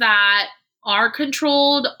 Things that are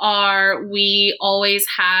controlled are, we always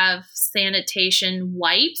have sanitary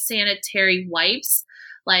wipes,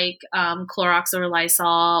 like Clorox or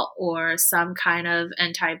Lysol or some kind of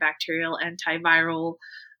antibacterial, antiviral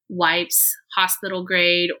wipes, hospital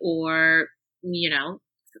grade, or,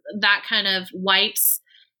 that kind of wipes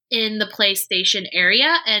in the PlayStation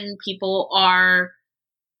area, and people are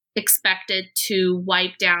expected to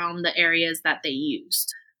wipe down the areas that they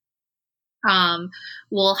used.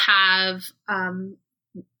 We'll have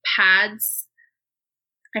pads.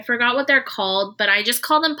 I forgot what they're called, but I just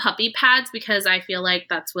call them puppy pads because I feel like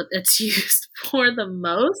that's what it's used for the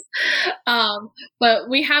most. But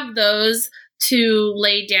we have those to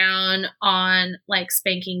lay down on like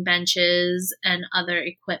spanking benches and other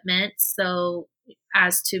equipment, so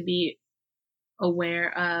as to be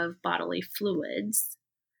aware of bodily fluids.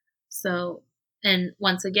 So, and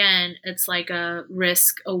once again, it's like a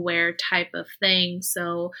risk aware type of thing.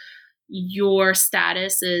 So your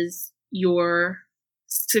status is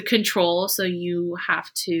to control. So you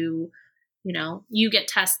have to, you get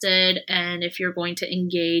tested. And if you're going to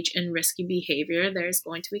engage in risky behavior, there's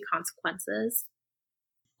going to be consequences.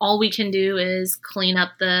 All we can do is clean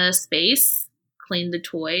up the space, clean the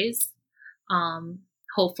toys.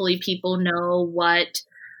 Hopefully people know what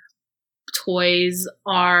toys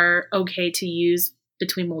are okay to use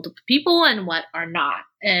between multiple people and what are not.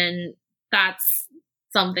 And that's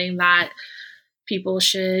something that people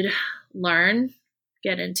should learn,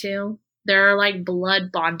 get into. There are like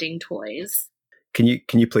blood bonding toys. Can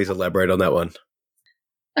you please elaborate on that one?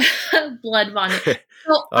 Blood bonding.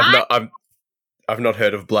 So I've not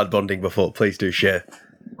heard of blood bonding before. Please do share.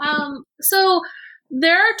 So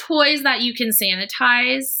there are toys that you can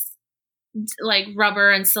sanitize, like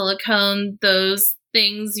rubber and silicone. Those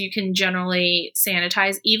things you can generally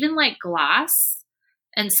sanitize, even like glass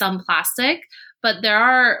and some plastic. But there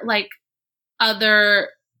are like other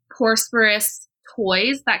porous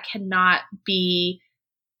toys that cannot be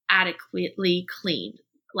adequately cleaned,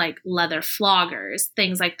 like leather floggers,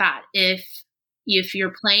 things like that. If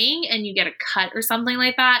you're playing and you get a cut or something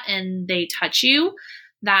like that and they touch you,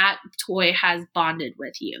 that toy has bonded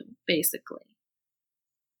with you, basically.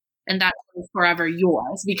 And that's forever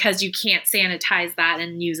yours because you can't sanitize that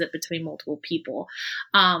and use it between multiple people.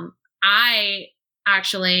 I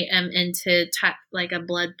actually am into like a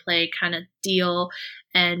blood play kind of deal.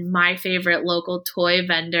 And my favorite local toy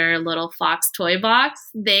vendor, Little Fox Toy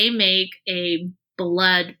Box, they make a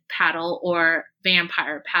blood paddle or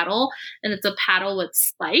vampire paddle. And it's a paddle with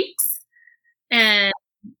spikes. And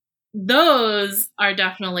those are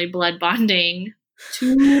definitely blood bonding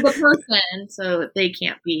to the person so they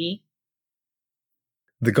can't be.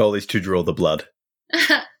 The goal is to draw the blood.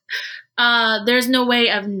 There's no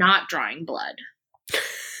way of not drawing blood.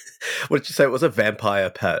 What did you say? It was a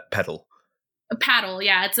vampire paddle. A paddle,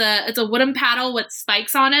 yeah. It's a wooden paddle with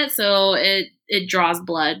spikes on it, so it draws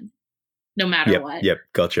blood no matter what. Yep,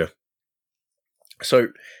 gotcha. So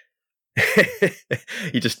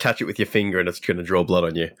you just touch it with your finger and it's going to draw blood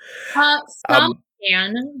on you. Some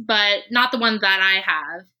can, but not the ones that I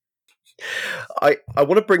have. I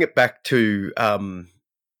want to bring it back to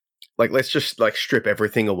like let's just like strip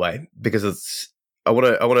everything away because I want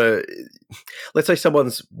to let's say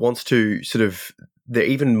someone wants to sort of they're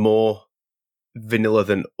even more vanilla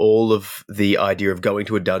than all of the idea of going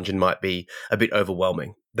to a dungeon might be a bit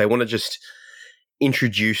overwhelming. They want to just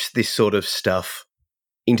introduce this sort of stuff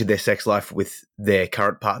into their sex life with their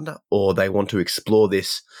current partner, or they want to explore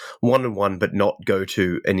this one-on-one but not go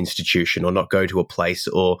to an institution or not go to a place,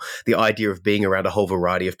 or the idea of being around a whole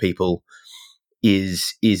variety of people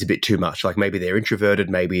is a bit too much. Like maybe they're introverted,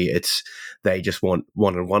 maybe it's they just want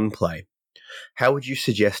one-on-one play. How would you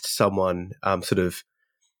suggest someone sort of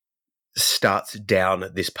starts down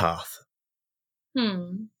this path?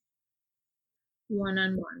 One-on-one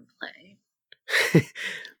play.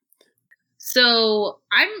 So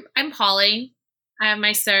I'm Polly. I have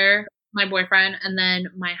my sir, my boyfriend, and then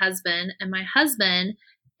my husband. And my husband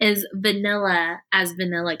is vanilla as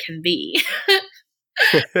vanilla can be.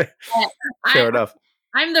 Fair enough.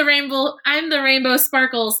 I'm the rainbow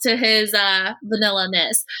sparkles to his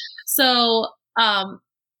vanilla-ness. So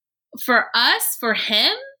for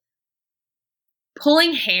him,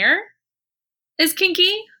 pulling hair is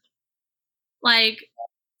kinky. Like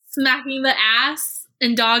smacking the ass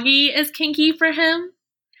and doggy is kinky for him.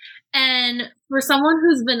 And for someone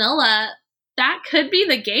who's vanilla, that could be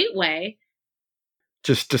the gateway.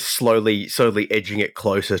 Just slowly edging it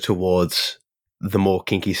closer towards the more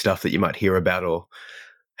kinky stuff that you might hear about or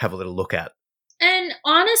have a little look at. And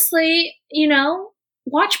honestly,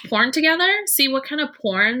 watch porn together, see what kind of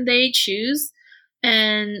porn they choose.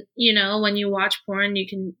 And, when you watch porn, you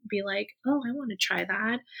can be like, oh, I want to try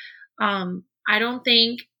that. I don't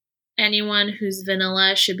think anyone who's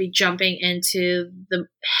vanilla should be jumping into the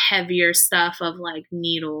heavier stuff of like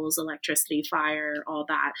needles, electricity, fire, all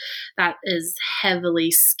that. That is heavily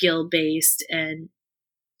skill-based and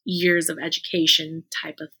years of education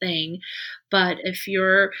type of thing. But if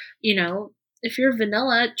you're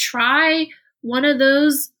vanilla, try one of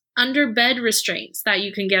those under bed restraints that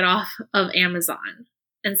you can get off of Amazon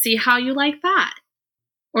and see how you like that.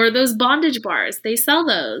 Or those bondage bars, they sell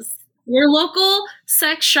those. Your local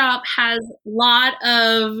sex shop has a lot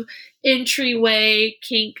of entryway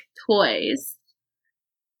kink toys.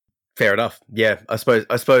 Fair enough. Yeah, I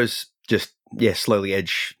suppose just slowly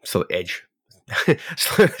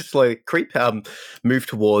slowly creep, move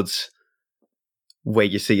towards where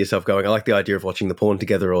you see yourself going. I like the idea of watching the porn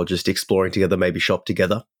together or just exploring together, maybe shop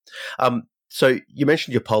together. So you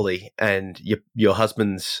mentioned your poly and your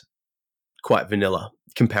husband's quite vanilla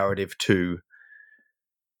comparative to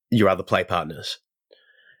your other play partners.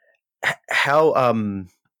 How,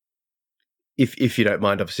 if you don't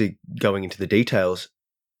mind, obviously going into the details,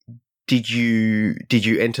 did you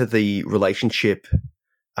enter the relationship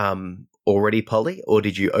already poly, or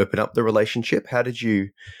did you open up the relationship? How did you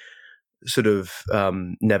sort of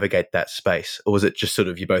navigate that space, or was it just sort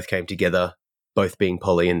of you both came together, both being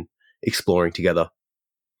poly and exploring together?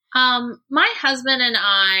 My husband and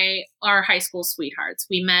I are high school sweethearts.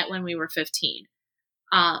 We met when we were 15.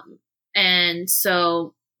 And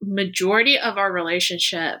so majority of our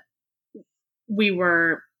relationship, we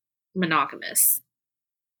were monogamous.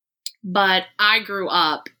 But I grew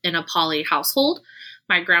up in a poly household.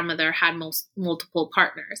 My grandmother had multiple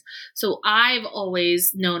partners. So I've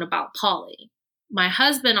always known about poly. My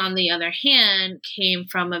husband, on the other hand, came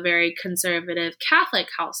from a very conservative Catholic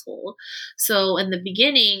household. So in the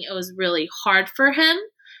beginning, it was really hard for him.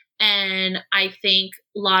 And I think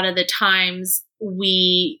a lot of the times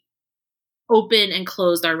we opened and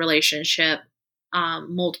closed our relationship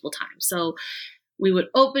multiple times. So we would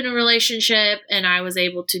open a relationship and I was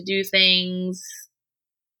able to do things,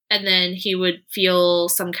 and then he would feel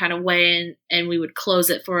some kind of way and we would close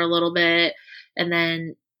it for a little bit, and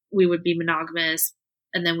then we would be monogamous,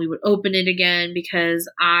 and then we would open it again because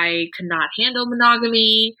I could not handle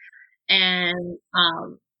monogamy. And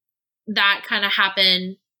that kind of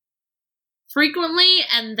happened frequently.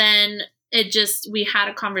 And then we had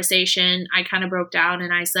a conversation. I kind of broke down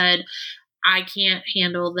and I said, I can't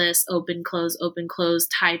handle this open, close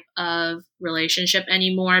type of relationship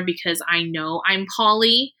anymore because I know I'm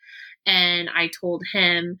poly. And I told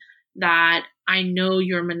him that I know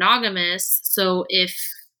you're monogamous. So if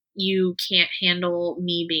you can't handle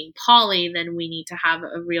me being poly, then we need to have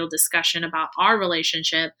a real discussion about our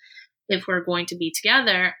relationship. If we're going to be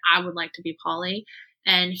together, I would like to be poly.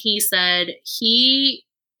 And he said he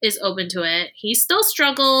is open to it. He still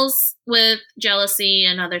struggles with jealousy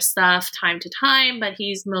and other stuff time to time, but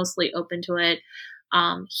he's mostly open to it.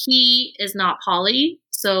 He is not poly,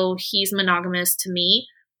 so he's monogamous to me.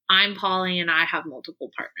 I'm poly and I have multiple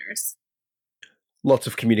partners. Lots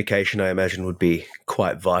of communication, I imagine, would be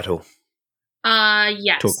quite vital.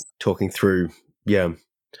 Yes. Talking through, yeah.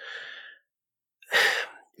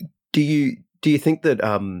 Do you think that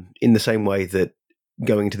in the same way that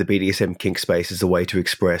going into the BDSM kink space is a way to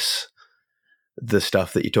express the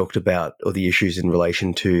stuff that you talked about or the issues in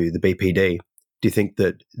relation to the BPD, do you think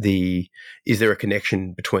that is there a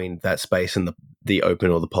connection between that space and the open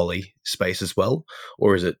or the poly space as well?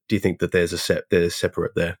 Or do you think that there's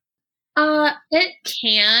separate there? It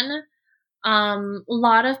can. A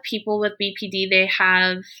lot of people with BPD, they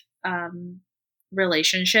have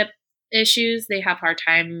relationship issues. They have hard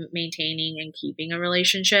time maintaining and keeping a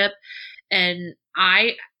relationship. And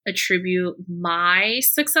I attribute my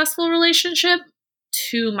successful relationship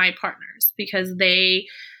to my partners because they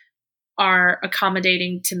are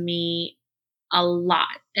accommodating to me a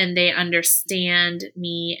lot and they understand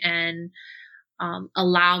me and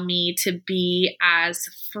allow me to be as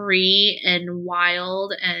free and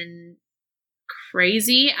wild and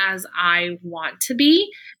crazy as I want to be.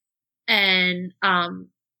 And,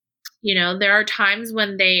 there are times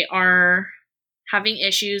when they are having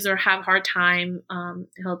issues or have hard time.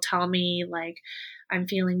 He'll tell me like, I'm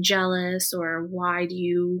feeling jealous, or why do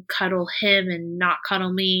you cuddle him and not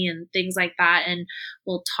cuddle me, and things like that. And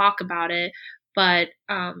we'll talk about it. But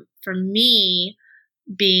for me,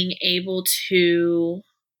 being able to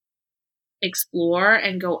explore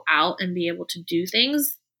and go out and be able to do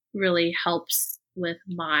things really helps with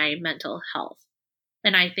my mental health.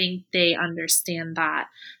 And I think they understand that.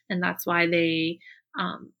 And that's why they,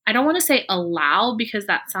 I don't want to say allow because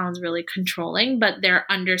that sounds really controlling, but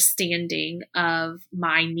they're understanding of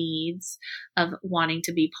my needs of wanting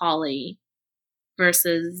to be poly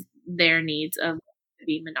versus their needs of to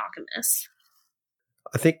be monogamous.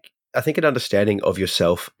 I think an understanding of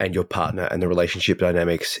yourself and your partner and the relationship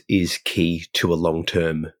dynamics is key to a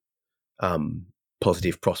long-term,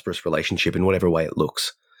 positive, prosperous relationship in whatever way it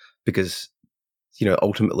looks. Because,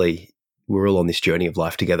 ultimately we're all on this journey of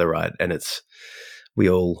life together, right? And we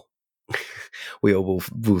all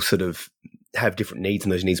will sort of have different needs,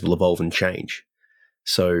 and those needs will evolve and change.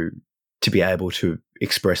 So to be able to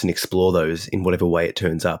express and explore those in whatever way it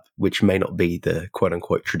turns up, which may not be the quote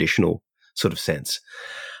unquote traditional sort of sense.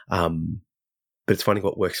 But it's finding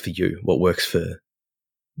what works for you, what works for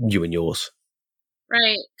you and yours.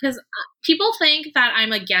 Right. Because people think that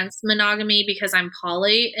I'm against monogamy because I'm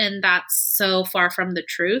poly, and that's so far from the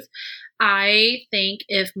truth. I think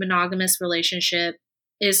if monogamous relationship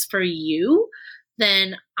is for you,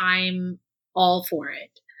 then I'm all for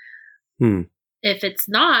it. If it's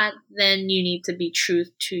not, then you need to be true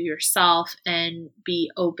to yourself and be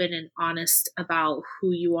open and honest about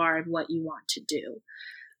who you are and what you want to do.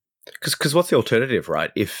 Because what's the alternative,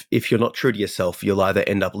 right? If you're not true to yourself, you'll either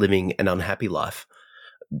end up living an unhappy life,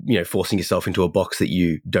 forcing yourself into a box that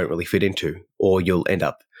you don't really fit into, or you'll end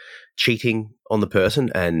up cheating on the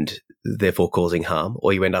person and therefore causing harm,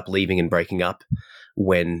 or you end up leaving and breaking up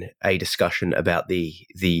when a discussion about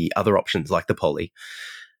the other options, like the poly,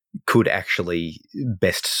 could actually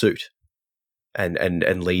best suit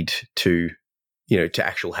and lead to, to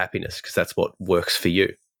actual happiness, because that's what works for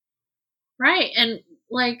you. Right. And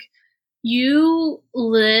like, you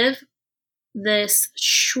live this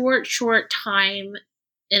short time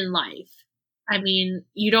in life. I mean,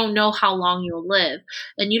 you don't know how long you'll live,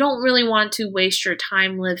 and you don't really want to waste your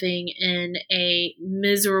time living in a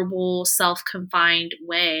miserable, self-confined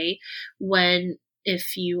way when,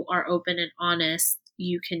 if you are open and honest,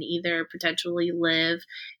 you can either potentially live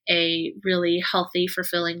a really healthy,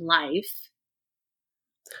 fulfilling life.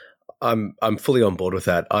 I'm fully on board with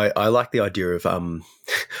that. I like the idea of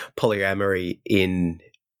polyamory in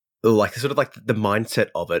like sort of like the mindset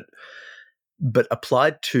of it, but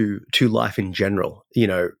applied to life in general,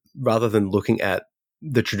 rather than looking at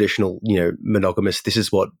the traditional, monogamous, this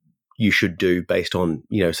is what you should do based on,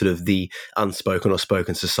 sort of the unspoken or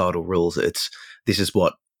spoken societal rules. This is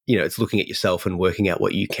what, it's looking at yourself and working out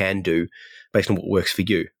what you can do based on what works for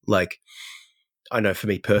you. Like, I know for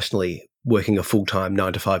me personally, working a full-time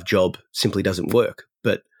 9-to-5 job simply doesn't work,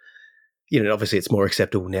 but obviously it's more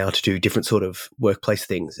acceptable now to do different sort of workplace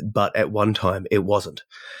things, but at one time it wasn't.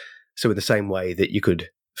 So in the same way that you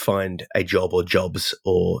could find a job or jobs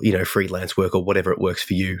or, freelance work or whatever it works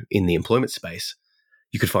for you in the employment space,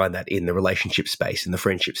 you could find that in the relationship space, in the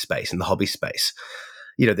friendship space, in the hobby space.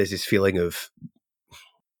 There's this feeling of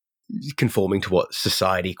conforming to what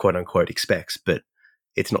society, quote unquote, expects, but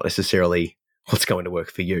it's not necessarily what's going to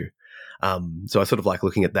work for you. So I sort of like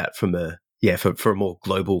looking at that from for a more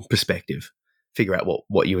global perspective, figure out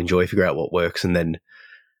what you enjoy, figure out what works, and then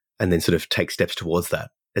sort of take steps towards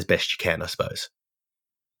that as best you can, I suppose.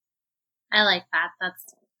 I like that.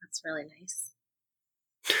 That's really nice.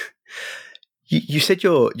 You said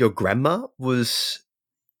your grandma was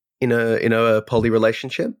in a poly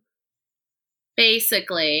relationship?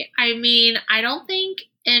 Basically. I mean, I don't think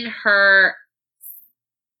in her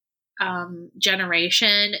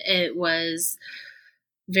generation it was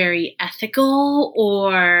very ethical,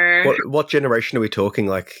 or what generation are we talking?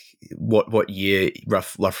 Like what year,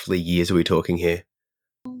 roughly years are we talking here?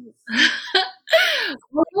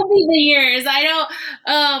 what would be the years? I don't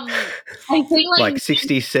I think like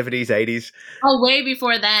 60s, 70s, 80s. Oh, way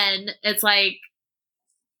before then. It's like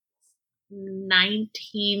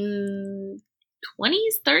 1920s,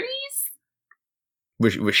 30s.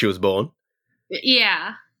 Where she was born?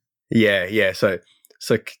 Yeah. Yeah. So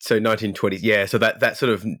 1920s. Yeah. So that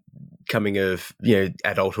sort of coming of,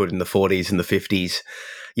 adulthood in the 40s and the 50s.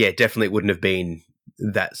 Yeah, definitely wouldn't have been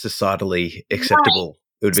that societally acceptable. Right.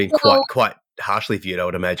 It would have been quite harshly viewed, I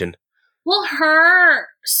would imagine. Well, her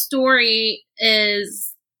story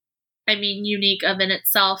is, I mean, unique of in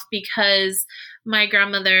itself, because my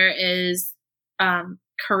grandmother is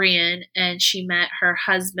Korean, and she met her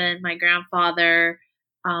husband, my grandfather,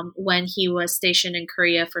 when he was stationed in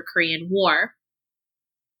Korea for Korean War.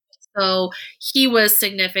 So he was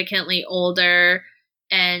significantly older,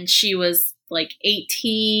 and she was like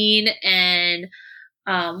 18, and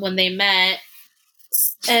when they met.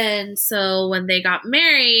 And so when they got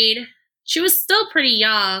married, she was still pretty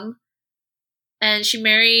young, and she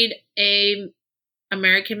married a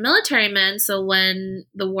American military man. So when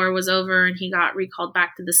the war was over and he got recalled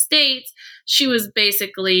back to the States, she was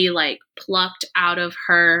basically like plucked out of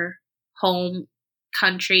her home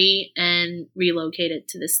country and relocated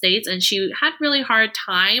to the States. And she had really hard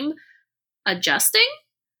time adjusting.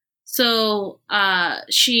 So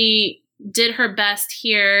she did her best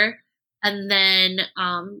here. And then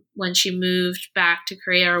when she moved back to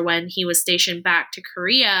Korea, or when he was stationed back to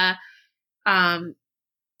Korea,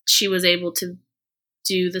 she was able to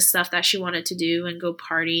do the stuff that she wanted to do and go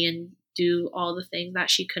party and do all the things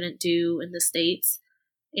that she couldn't do in the States.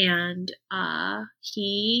 And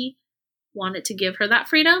he wanted to give her that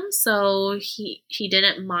freedom. So he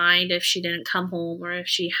didn't mind if she didn't come home, or if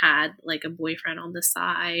she had like a boyfriend on the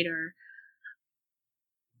side or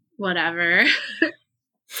whatever.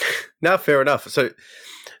 No, fair enough. So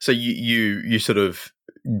you sort of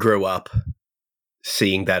grew up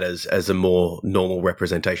seeing that as a more normal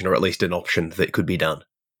representation, or at least an option that could be done.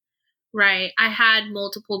 Right. I had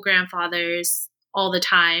multiple grandfathers all the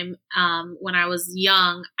time. When I was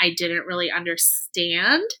young, I didn't really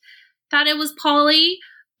understand that it was poly,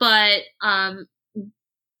 but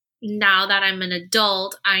now that I'm an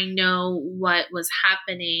adult, I know what was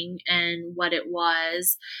happening and what it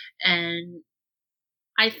was. And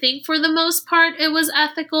I think for the most part, it was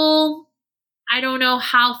ethical. I don't know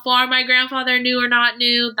how far my grandfather knew or not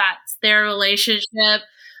knew. That's their relationship.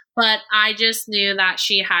 But I just knew that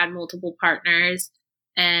she had multiple partners.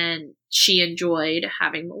 and she enjoyed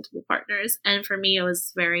having multiple partners. And for me, it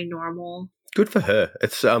was very normal. Good for her.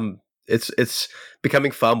 It's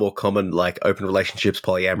becoming far more common, like open relationships,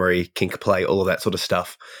 polyamory, kink play, all of that sort of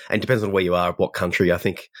stuff. And it depends on where you are, what country. I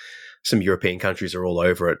think some European countries are all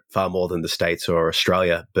over it, far more than the States or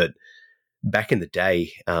Australia. But back in the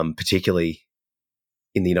day, particularly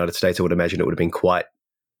in the United States, I would imagine it would have been quite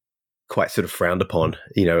sort of frowned upon.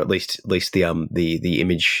 At least the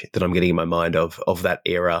image that I'm getting in my mind of that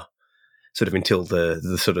era, sort of until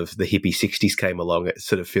the sort of the hippie 60s came along. It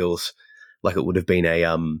sort of feels like it would have been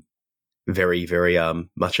a very, very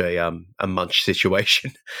much a munch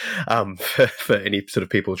situation for any sort of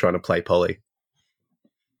people trying to play poly.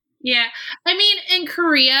 Yeah. I mean, in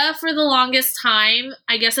Korea, for the longest time,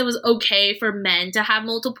 I guess it was okay for men to have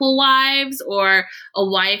multiple wives or a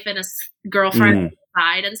wife and a girlfriend on the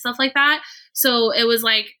side and stuff like that. So it was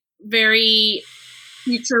like very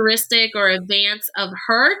futuristic or advanced of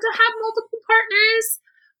her to have multiple partners.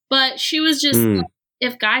 But she was just, like,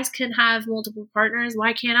 if guys can have multiple partners,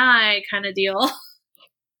 why can't I, kind of deal.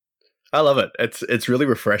 I love it. It's really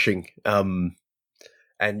refreshing.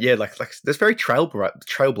 And yeah, like that's very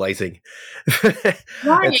trailblazing.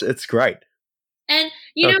 Right. It's great. And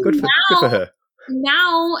good for her.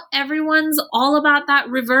 Now everyone's all about that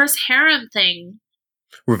reverse harem thing.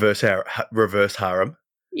 Reverse harem.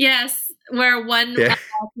 Yes, where one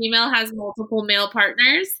female has multiple male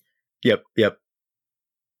partners. Yep.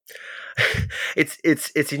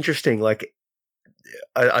 It's interesting. Like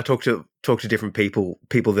I talk to different people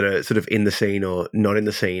that are sort of in the scene or not in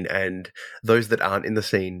the scene, and those that aren't in the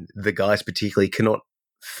scene, the guys particularly cannot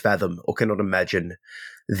fathom or cannot imagine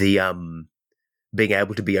the being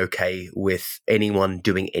able to be okay with anyone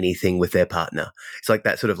doing anything with their partner. It's like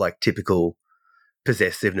that sort of like typical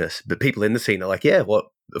possessiveness. But people in the scene are like, yeah,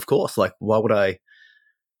 well, of course. Like, why would I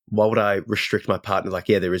restrict my partner? Like,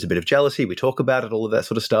 yeah, there is a bit of jealousy. We talk about it, all of that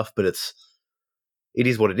sort of stuff, but it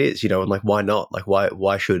is what it is, and like, why not? Like,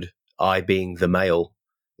 why should I, being the male,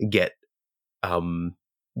 get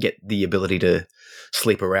the ability to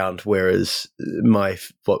sleep around, whereas why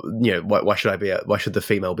should the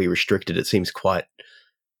female be restricted? It seems quite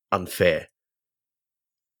unfair.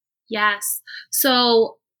 Yes.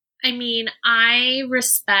 So, I mean, I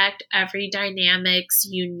respect every dynamic's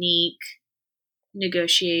unique,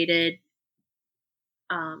 negotiated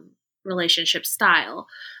relationship style,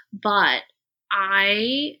 but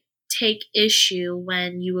I take issue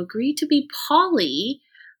when you agree to be poly,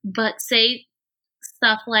 but say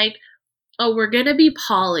stuff like, oh, we're going to be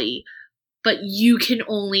poly, but you can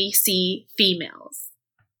only see females.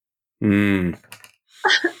 Like,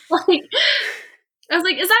 I was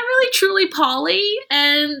like, is that really truly poly?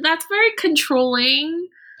 And that's very controlling.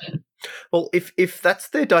 Well, if that's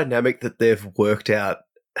their dynamic that they've worked out,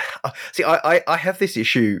 see, I have this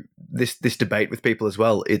issue, this debate with people as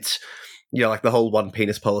well. It's, like the whole one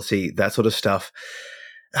penis policy, that sort of stuff.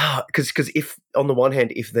 Because if, on the one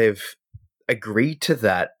hand, if they've agreed to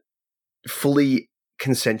that fully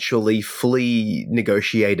consensually, fully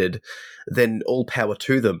negotiated, then all power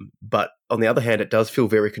to them. But on the other hand, it does feel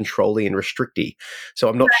very controlling and restricty. So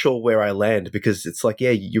I'm not sure where I land, because it's like,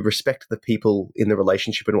 yeah, you respect the people in the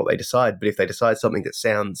relationship and what they decide. But if they decide something that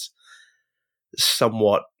sounds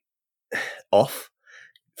somewhat off,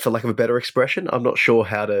 for lack of a better expression, I'm not sure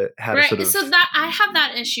how to sort of, so that I have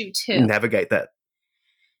that issue too. Navigate that.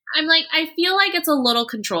 I'm like, I feel like it's a little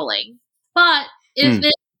controlling, but if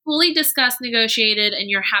it's fully discussed, negotiated, and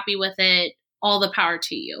you're happy with it, all the power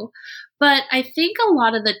to you. But I think a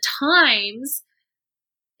lot of the times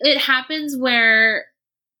it happens where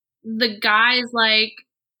the guy's like,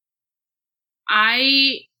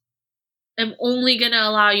 I am only going to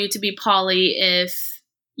allow you to be poly if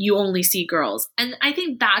you only see girls. And I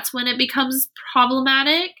think that's when it becomes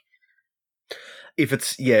problematic. If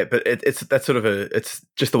it's, but it's that sort of it's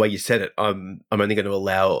just the way you said it. I'm only going to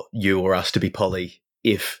allow you or us to be poly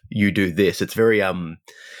if you do this. It's very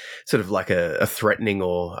sort of like a threatening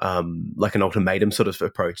or like an ultimatum sort of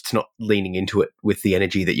approach. It's not leaning into it with the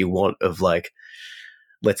energy that you want of like,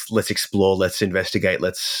 let's explore, let's investigate,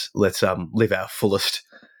 let's live our fullest.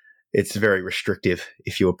 It's very restrictive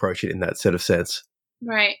if you approach it in that sort of sense.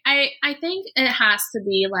 Right. I think it has to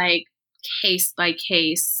be like case by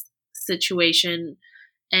case situation,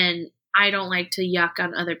 and I don't like to yuck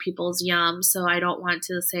on other people's yum, so I don't want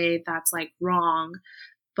to say that's like wrong.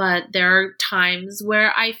 But there are times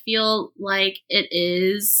where I feel like it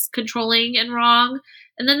is controlling and wrong,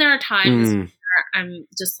 and then there are times where I'm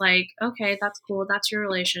just like, okay, that's cool, that's your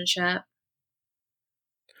relationship.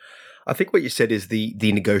 I think what you said is the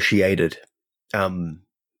negotiated, the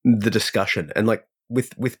discussion, and like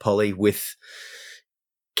with poly, with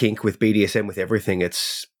kink, with BDSM, with everything,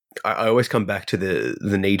 I always come back to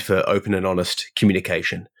the need for open and honest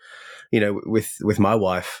communication. With my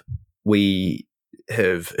wife, we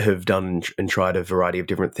have done and tried a variety of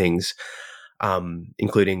different things,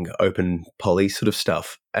 including open poly sort of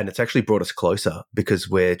stuff. And it's actually brought us closer because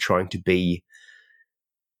we're trying to be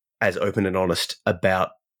as open and honest about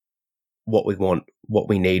what we want, what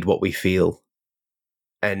we need, what we feel,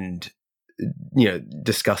 and,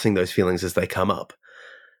 discussing those feelings as they come up.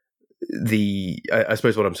 I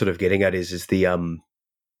suppose what I'm sort of getting at is the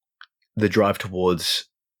drive towards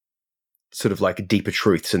sort of like deeper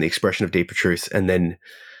truths and the expression of deeper truths, and then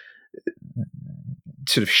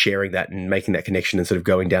sort of sharing that and making that connection and sort of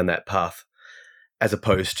going down that path, as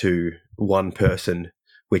opposed to one person,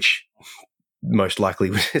 which most likely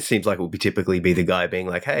it seems like it will be typically be the guy being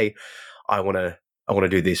like, hey, I want to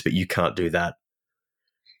do this, but you can't do that.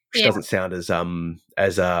 Which doesn't sound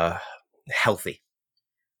as healthy.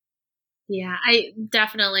 Yeah, I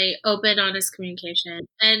definitely open, honest communication.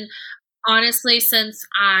 And honestly, since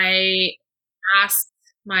I asked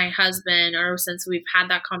my husband, or since we've had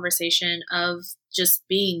that conversation of just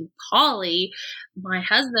being poly, my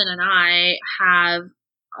husband and I have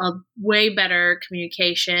a way better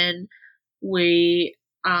communication.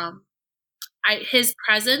 His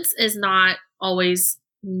presence is not always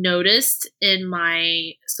noticed in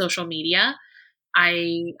my social media.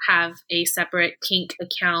 I have a separate kink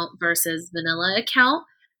account versus vanilla account,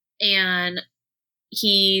 and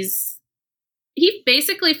he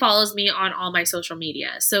basically follows me on all my social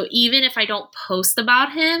media. So even if I don't post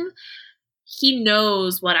about him, he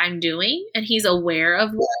knows what I'm doing and he's aware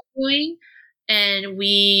of what I'm doing. And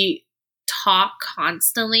we talk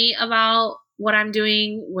constantly about what I'm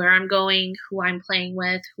doing, where I'm going, who I'm playing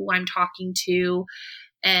with, who I'm talking to.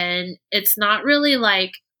 And it's not really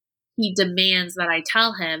like he demands that I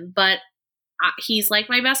tell him, but he's like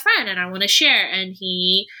my best friend and I want to share. And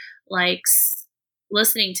he likes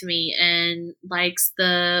listening to me and likes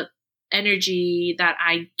the energy that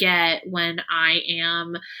I get when I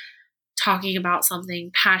am talking about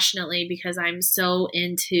something passionately, because I'm so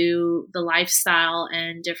into the lifestyle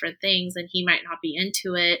and different things, and he might not be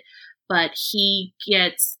into it, but he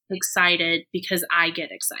gets excited because I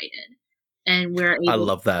get excited. And we're able I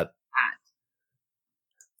love that.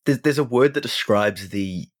 There's a word that describes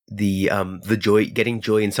the joy, getting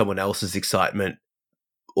joy in someone else's excitement,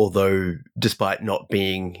 although despite not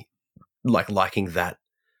being liking that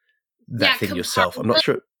thing yourself. I'm not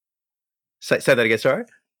sure. Say that again. Sorry.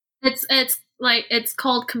 It's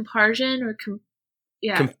called comparsion or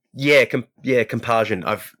comparsion.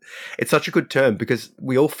 It's such a good term because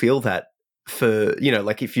we all feel that for,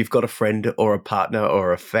 like if you've got a friend or a partner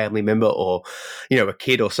or a family member or, a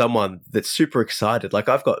kid or someone that's super excited. Like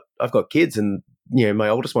I've got kids and, my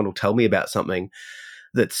oldest one will tell me about something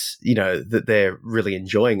that's, that they're really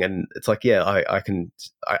enjoying. And it's like, yeah,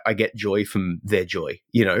 I get joy from their joy.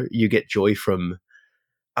 You get joy from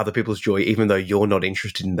other people's joy, even though you're not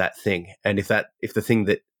interested in that thing. And if the thing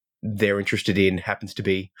that they're interested in happens to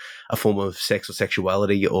be a form of sex or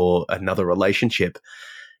sexuality or another relationship,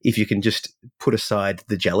 if you can just put aside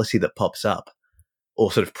the jealousy that pops up,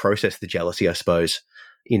 or sort of process the jealousy, I suppose,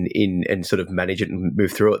 in and sort of manage it and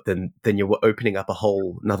move through it, then you're opening up a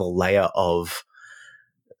whole another layer of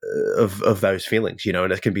those feelings,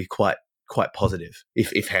 and it can be quite positive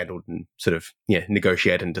if handled and sort of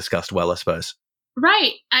negotiated and discussed well, I suppose.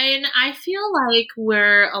 Right. And I feel like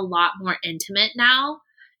we're a lot more intimate now.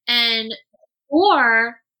 And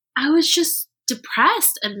or I was just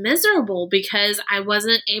depressed and miserable because I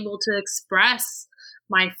wasn't able to express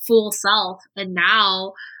my full self. And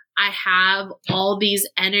now I have all these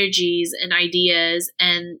energies and ideas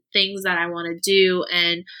and things that I want to do.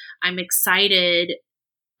 And I'm excited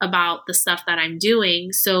about the stuff that I'm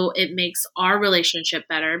doing. So it makes our relationship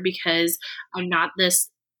better because I'm not this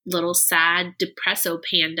little sad depresso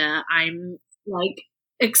panda. I'm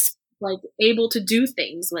able to do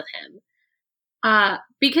things with him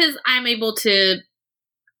because I'm able to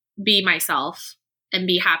be myself and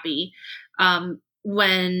be happy.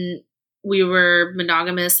 When we were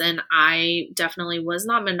monogamous, and I definitely was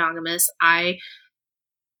not monogamous, I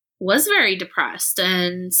was very depressed,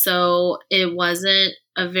 and so it wasn't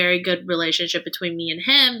a very good relationship between me and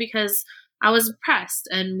him because I was depressed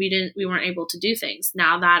and we weren't able to do things.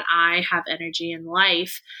 Now that I have energy in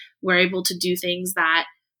life, we're able to do things that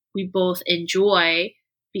we both enjoy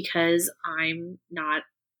because I'm not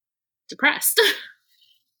depressed.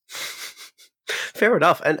 Fair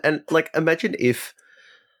enough. And imagine if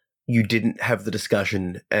you didn't have the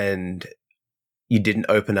discussion and you didn't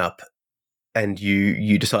open up and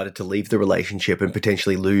you decided to leave the relationship and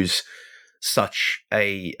potentially lose such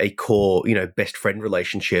a core, best friend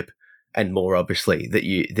relationship and more obviously that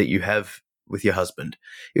you have with your husband,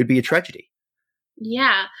 it would be a tragedy.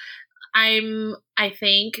 Yeah. I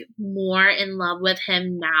think, more in love with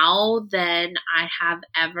him now than I have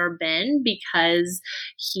ever been, because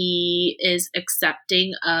he is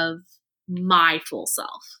accepting of my full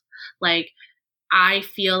self. Like, I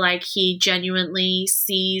feel like he genuinely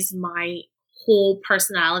sees my whole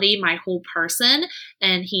personality, my whole person,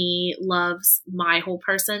 and he loves my whole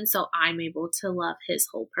person. So I'm able to love his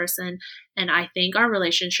whole person. And I think our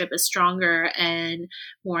relationship is stronger and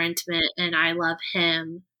more intimate, and I love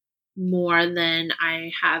him more than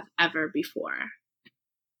I have ever before.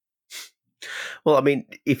 Well, I mean,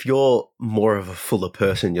 if you're more of a fuller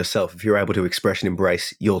person yourself, if you're able to express and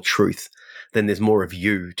embrace your truth, then there's more of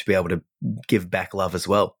you to be able to give back love as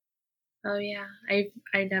well. Oh yeah,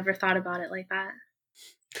 I never thought about it like that.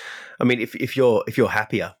 I mean, if you're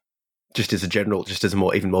happier, just as a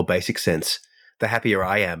more even more basic sense, the happier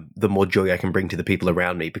I am, the more joy I can bring to the people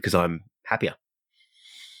around me because I'm happier.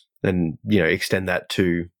 And extend that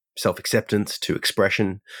to self-acceptance, to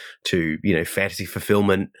expression, to fantasy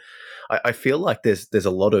fulfillment. I feel like there's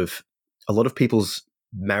a lot of people's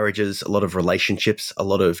marriages, a lot of relationships, a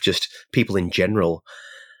lot of just people in general.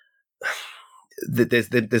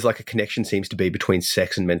 There's like a connection seems to be between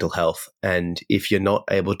sex and mental health, and if you're not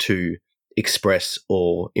able to express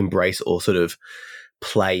or embrace or sort of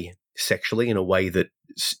play sexually in a way that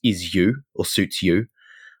is you or suits you,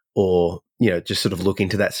 or just sort of look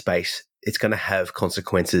into that space, it's going to have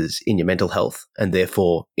consequences in your mental health and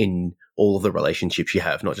therefore in all of the relationships you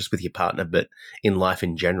have, not just with your partner, but in life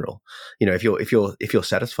in general. If you're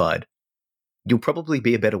satisfied, you'll probably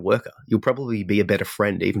be a better worker. You'll probably be a better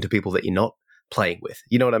friend, even to people that you're not playing with.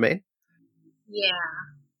 You know what I mean? Yeah.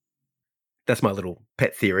 That's my little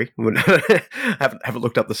pet theory. haven't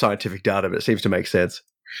looked up the scientific data, but it seems to make sense.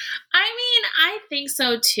 I mean, I think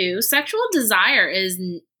so too. Sexual desire is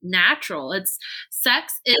natural.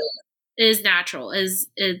 Sex is natural, is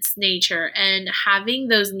its nature, and having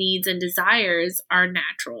those needs and desires are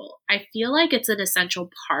natural. I feel like it's an essential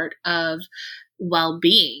part of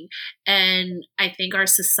well-being, and I think our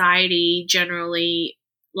society generally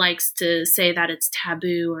likes to say that it's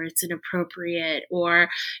taboo or it's inappropriate, or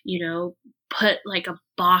put like a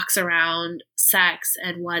box around sex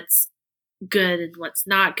and what's good and what's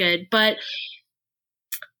not good. But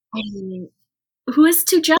I mean, who is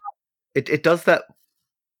to judge? It does that.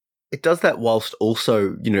 It does that whilst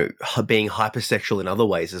also, being hypersexual in other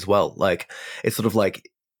ways as well. Like, it's sort of like,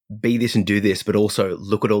 be this and do this, but also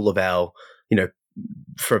look at all of our,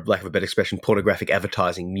 for lack of a better expression, pornographic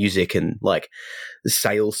advertising, music, and like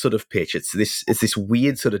sales sort of pitch. It's this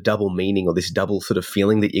weird sort of double meaning, or this double sort of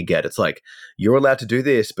feeling that you get. It's like, you're allowed to do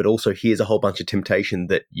this, but also here's a whole bunch of temptation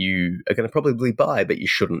that you are going to probably buy, but you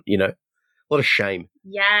shouldn't, What a shame.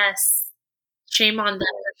 Yes. Shame on them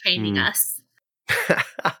for shaming us.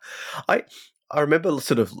 I remember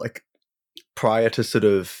sort of like prior to sort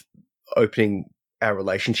of opening our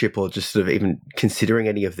relationship, or just sort of even considering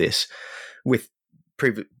any of this with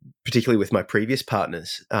particularly with my previous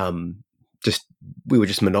partners, we were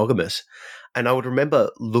just monogamous. And I would remember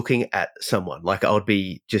looking at someone, like I would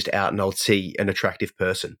be just out and I would see an attractive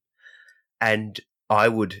person, and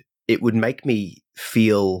it would make me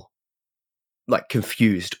feel like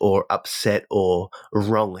confused or upset or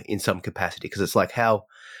wrong in some capacity, because it's like, how,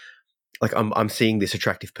 like I'm seeing this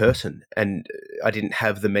attractive person and I didn't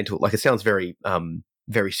have the mental, like, it sounds very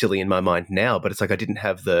very silly in my mind now, but it's like I didn't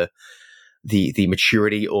have the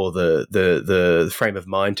maturity or the frame of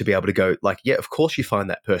mind to be able to go like, yeah, of course you find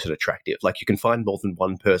that person attractive. Like, you can find more than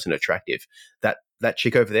one person attractive. That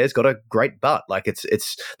chick over there's got a great butt. Like,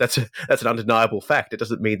 that's an undeniable fact. It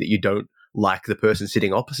doesn't mean that you don't like the person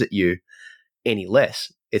sitting opposite you any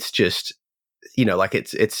less. It's just, like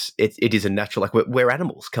it is a natural, like we're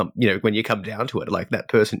animals, when you come down to it, like that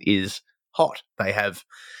person is hot. They have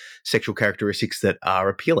sexual characteristics that are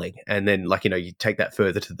appealing. And then, like, you take that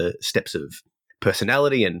further to the steps of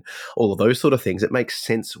personality and all of those sort of things. It makes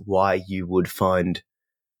sense why you would find,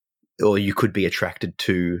 or you could be attracted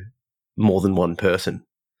to more than one person.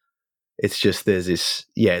 It's just, there's this,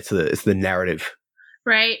 it's the narrative.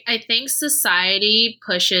 Right. I think society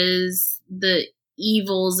pushes the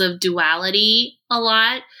evils of duality a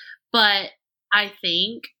lot, but I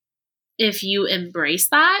think if you embrace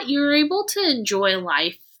that, you're able to enjoy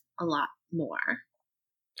life a lot more.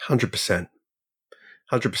 100%.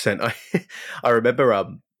 100%. I remember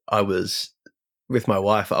I was with my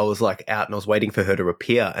wife. I was like out and I was waiting for her to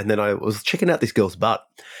appear, and then I was checking out this girl's butt,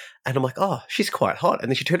 and I'm like, oh, she's quite hot. And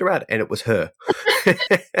then she turned around and it was her. And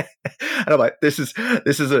I'm like, this is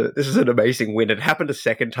an amazing win. It happened a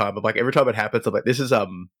second time. I'm like, every time it happens, I'm like, this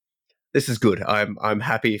is good. I'm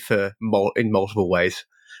happy for in multiple ways.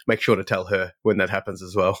 Make sure to tell her when that happens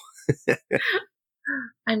as well.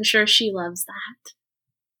 I'm sure she loves that.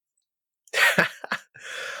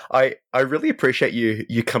 I really appreciate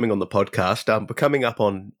you coming on the podcast. We're coming up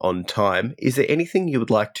on time. Is there anything you would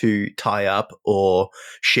like to tie up or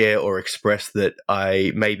share or express that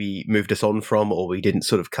I maybe moved us on from, or we didn't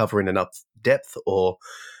sort of cover in enough depth, or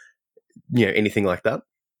anything like that?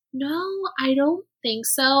 No, I don't think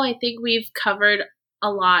so. I think we've covered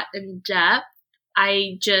a lot in depth.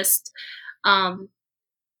 I just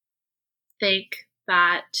think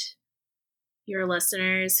that your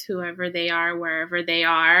listeners, whoever they are, wherever they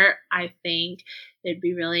are, I think it'd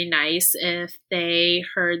be really nice if they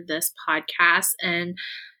heard this podcast and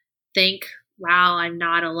think, wow, I'm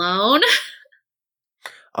not alone.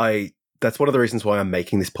 That's one of the reasons why I'm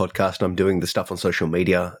making this podcast and I'm doing the stuff on social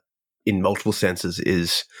media in multiple senses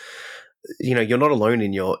is, you're not alone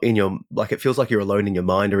in your, like, it feels like you're alone in your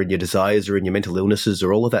mind or in your desires or in your mental illnesses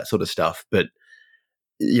or all of that sort of stuff. But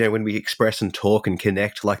when we express and talk and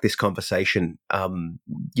connect like this conversation,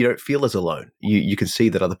 you don't feel as alone. You can see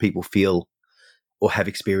that other people feel or have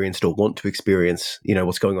experienced or want to experience,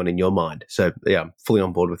 what's going on in your mind. So yeah, I'm fully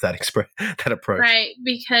on board with that that approach. Right.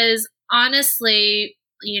 Because honestly,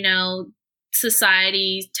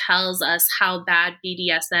 society tells us how bad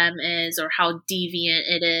BDSM is or how deviant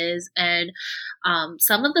it is. And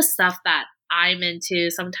some of the stuff that I'm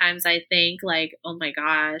into, sometimes I think like, oh my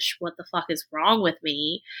gosh, what the fuck is wrong with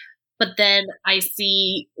me? But then I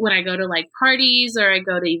see when I go to like parties or I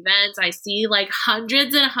go to events, I see like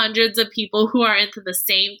hundreds and hundreds of people who are into the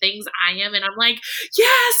same things I am. And I'm like,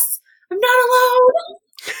 yes, I'm not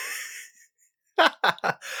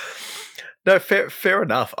alone. No, fair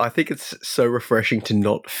enough. I think it's so refreshing to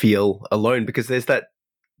not feel alone, because there's that,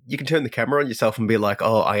 you can turn the camera on yourself and be like,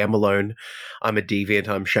 oh, I am alone. I'm a deviant.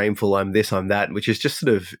 I'm shameful. I'm this, I'm that, which is just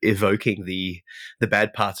sort of evoking the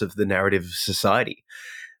bad parts of the narrative of society.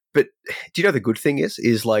 But do you know the good thing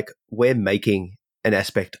is like we're making an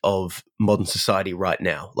aspect of modern society right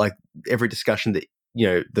now. Like every discussion that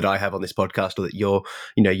that I have on this podcast, or that you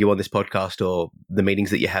on this podcast, or the meetings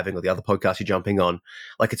that you're having, or the other podcasts you're jumping on,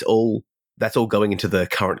 like that's all going into the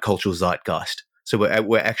current cultural zeitgeist. So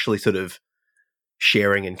we're actually sort of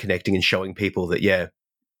sharing and connecting and showing people that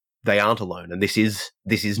they aren't alone, and this is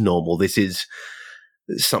normal. This is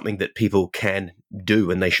something that people can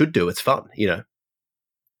do and they should do. It's fun, Yeah,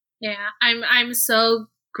 I'm so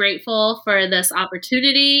grateful for this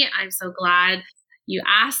opportunity. I'm so glad you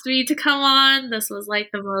asked me to come on. This was like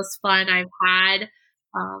the most fun I've had.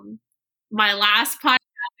 My last podcast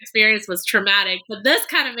experience was traumatic, but this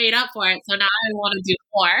kind of made up for it. So now I want to do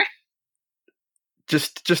more.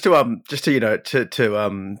 Just to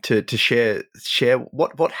share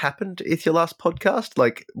what happened with your last podcast.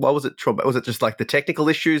 Like, why was it trauma? Was it just like the technical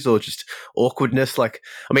issues or just awkwardness? Like,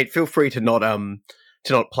 I mean, feel free to not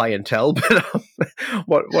play and tell, but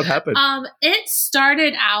what happened? It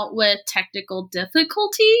started out with technical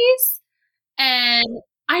difficulties, and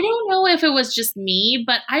I don't know if it was just me,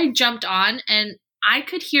 but I jumped on and I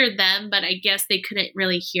could hear them, but I guess they couldn't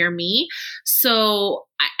really hear me. So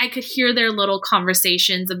I could hear their little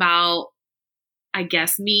conversations about, I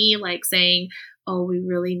guess, me, like saying, oh, we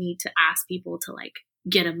really need to ask people to like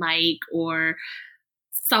get a mic or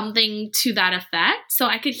something to that effect. So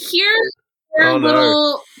I could hear their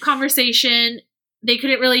little conversation. They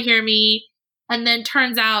couldn't really hear me. And then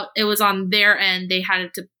turns out it was on their end. They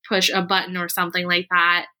had to push a button or something like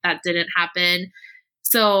that. That didn't happen.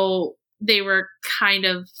 So they were kind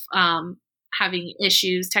of having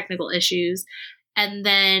technical issues. And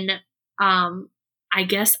then I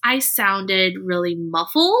guess I sounded really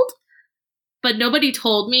muffled, but nobody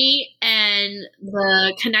told me. And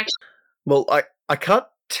the connection. Well, I can't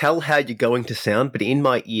tell how you're going to sound, but in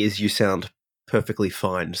my ears you sound perfectly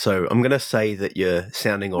fine. So I'm going to say that you're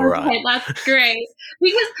sounding all right. Okay, that's great.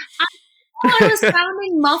 Because I was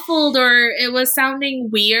sounding muffled or it was sounding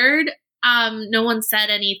weird. No one said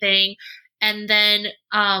anything. And then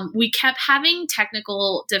we kept having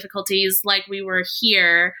technical difficulties like we were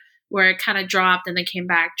here, where it kind of dropped and then came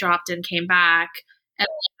back, dropped and came back. And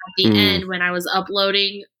at the end, when I was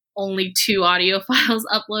uploading, only 2 audio files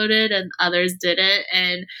uploaded and others didn't.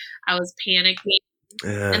 And I was panicking.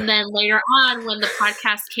 And then later on, when the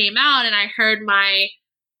podcast came out and I heard my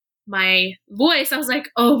voice, I was like,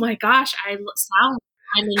 oh my gosh, I sound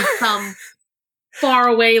like I'm in some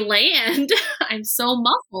faraway land. I'm so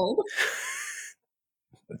muffled.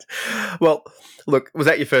 Well, look, was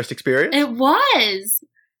that your first experience? It was.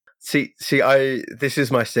 See, this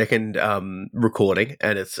is my second recording,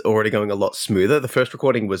 and it's already going a lot smoother. The first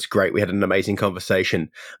recording was great. We had an amazing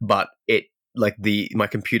conversation, but my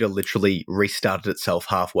computer literally restarted itself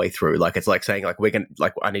halfway through. Like, it's like saying,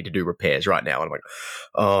 like, I need to do repairs right now. And I'm like,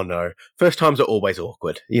 oh no. First times are always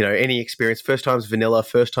awkward. Any experience, first times vanilla,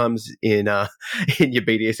 first times in your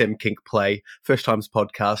BDSM kink play, first times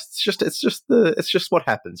podcast. It's just what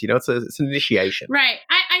happens. It's an initiation. Right.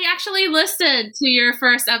 I actually listened to your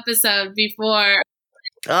first episode before.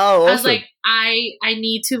 Oh, awesome. I was like, I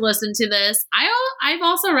need to listen to this. I've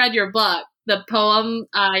also read your book, the poem.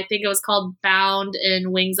 I think it was called "Bound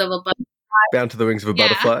in Wings of a Butterfly." Bound to the Wings of a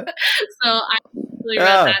Butterfly. So I actually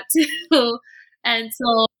read that too, and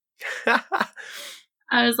so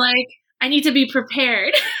I was like, I need to be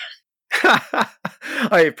prepared.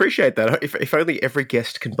 I appreciate that. If only every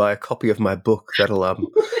guest can buy a copy of my book, that'll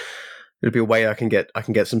it'll be a way I can get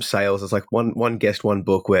some sales. It's like one guest, one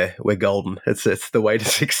book. We're golden. It's the way to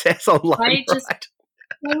success online, right?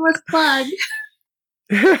 Shameless plug.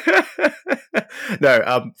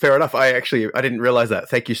 No, fair enough. I didn't realize that.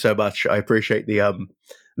 Thank you so much. I appreciate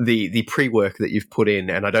the pre-work that you've put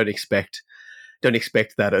in, and I don't expect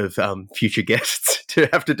that of future guests to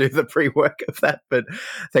have to do the pre-work of that. But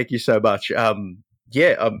thank you so much.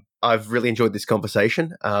 I've really enjoyed this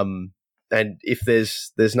conversation. And if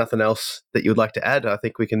there's nothing else that you would like to add, I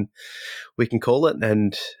think we can call it.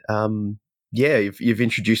 And you've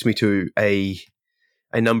introduced me to a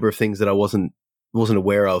number of things that I wasn't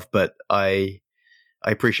aware of, but I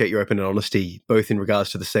appreciate your open and honesty, both in regards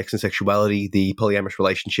to the sex and sexuality, the polyamorous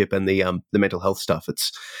relationship, and the mental health stuff.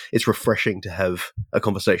 It's refreshing to have a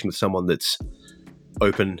conversation with someone that's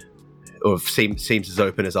open, or seems as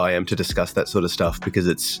open as I am, to discuss that sort of stuff,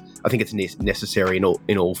 because I think it's necessary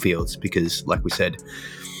in all fields, because, like we said,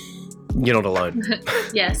 you're not alone.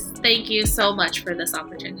 Yes, thank you so much for this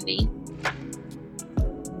opportunity.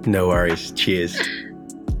 No worries. Cheers.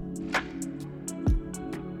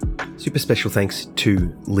 Super special thanks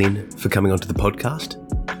to Lynn for coming onto the podcast.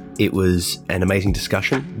 It was an amazing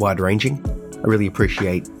discussion, wide-ranging. I really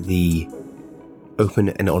appreciate the open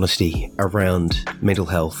and honesty around mental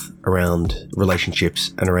health, around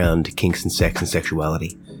relationships, and around kinks and sex and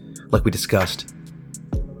sexuality. Like we discussed,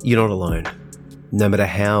 you're not alone. No matter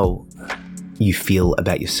how you feel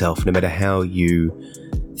about yourself, no matter how you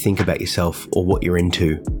think about yourself or what you're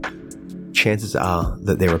into, chances are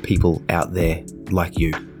that there are people out there like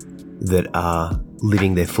you that are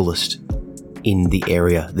living their fullest in the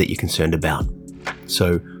area that you're concerned about.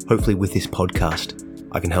 So hopefully with this podcast,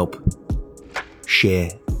 I can help share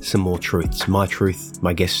some more truths, my truth,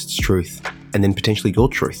 my guest's truth, and then potentially your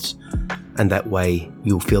truths. And that way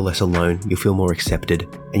you'll feel less alone, you'll feel more accepted,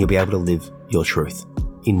 and you'll be able to live your truth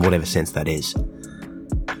in whatever sense that is.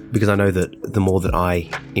 Because I know that the more that I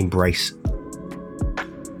embrace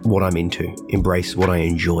what I'm into, embrace what I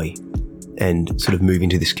enjoy, and sort of move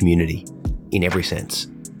into this community in every sense,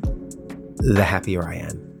 the happier I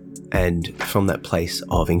am. And from that place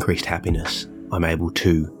of increased happiness, I'm able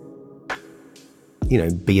to,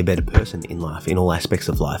 be a better person in life, in all aspects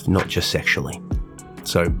of life, not just sexually.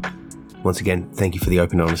 So, once again, thank you for the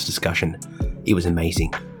open, honest discussion. It was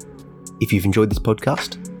amazing. If you've enjoyed this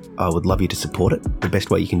podcast, I would love you to support it. The best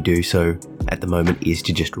way you can do so at the moment is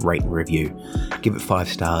to just rate and review. Give it 5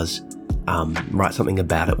 stars. Write something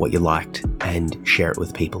about it, what you liked, and share it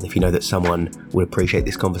with people. If you know that someone would appreciate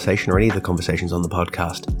this conversation or any of the conversations on the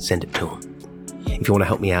podcast, send it to them. If you want to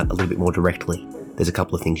help me out a little bit more directly, there's a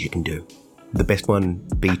couple of things you can do. The best one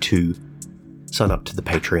be to sign up to the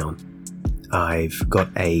Patreon. I've got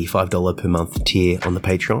a $5 per month tier on the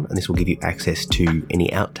Patreon, and this will give you access to any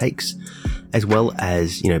outtakes, as well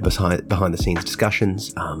as, behind the scenes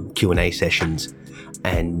discussions, Q&A sessions,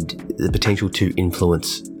 and the potential to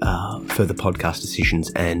influence further podcast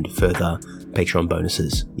decisions and further Patreon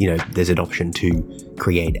bonuses. There's an option to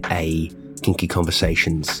create a Kinky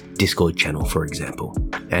Conversations Discord channel, for example,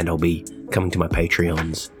 and I'll be coming to my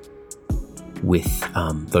Patreons with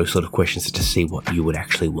those sort of questions to see what you would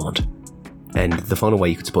actually want. And the final way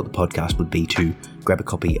you could support the podcast would be to grab a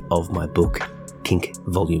copy of my book, Kink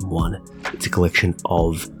Volume 1. It's a collection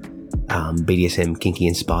of BDSM kinky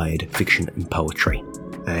inspired fiction and poetry.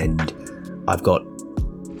 And I've got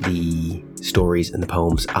the stories and the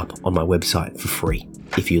poems up on my website for free,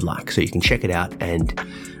 if you like. So you can check it out and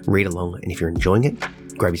read along. And if you're enjoying it,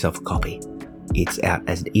 grab yourself a copy. It's out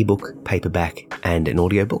as an ebook, paperback, and an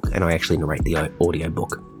audiobook. And I actually narrate the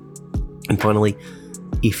audiobook. And finally,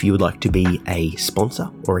 if you would like to be a sponsor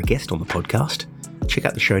or a guest on the podcast, check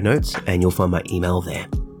out the show notes and you'll find my email there.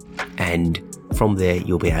 And from there,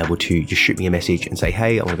 you'll be able to just shoot me a message and say,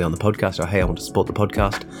 hey, I want to be on the podcast, or hey, I want to support the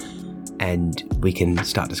podcast. And we can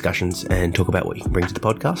start discussions and talk about what you can bring to the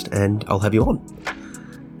podcast, and I'll have you on.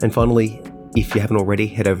 And finally, if you haven't already,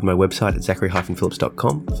 head over to my website at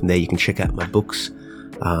zachary-phillips.com. From there, you can check out my books,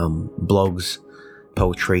 blogs,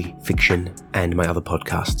 poetry, fiction, and my other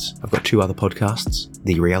podcasts. I've got 2 other podcasts,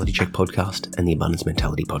 the Reality Check podcast and the Abundance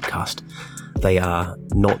Mentality podcast. They are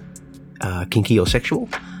not kinky or sexual,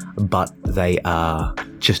 but they are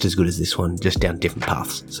just as good as this one, just down different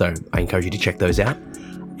paths. So I encourage you to check those out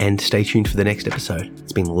and stay tuned for the next episode.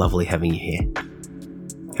 It's been lovely having you here.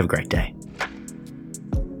 Have a great day.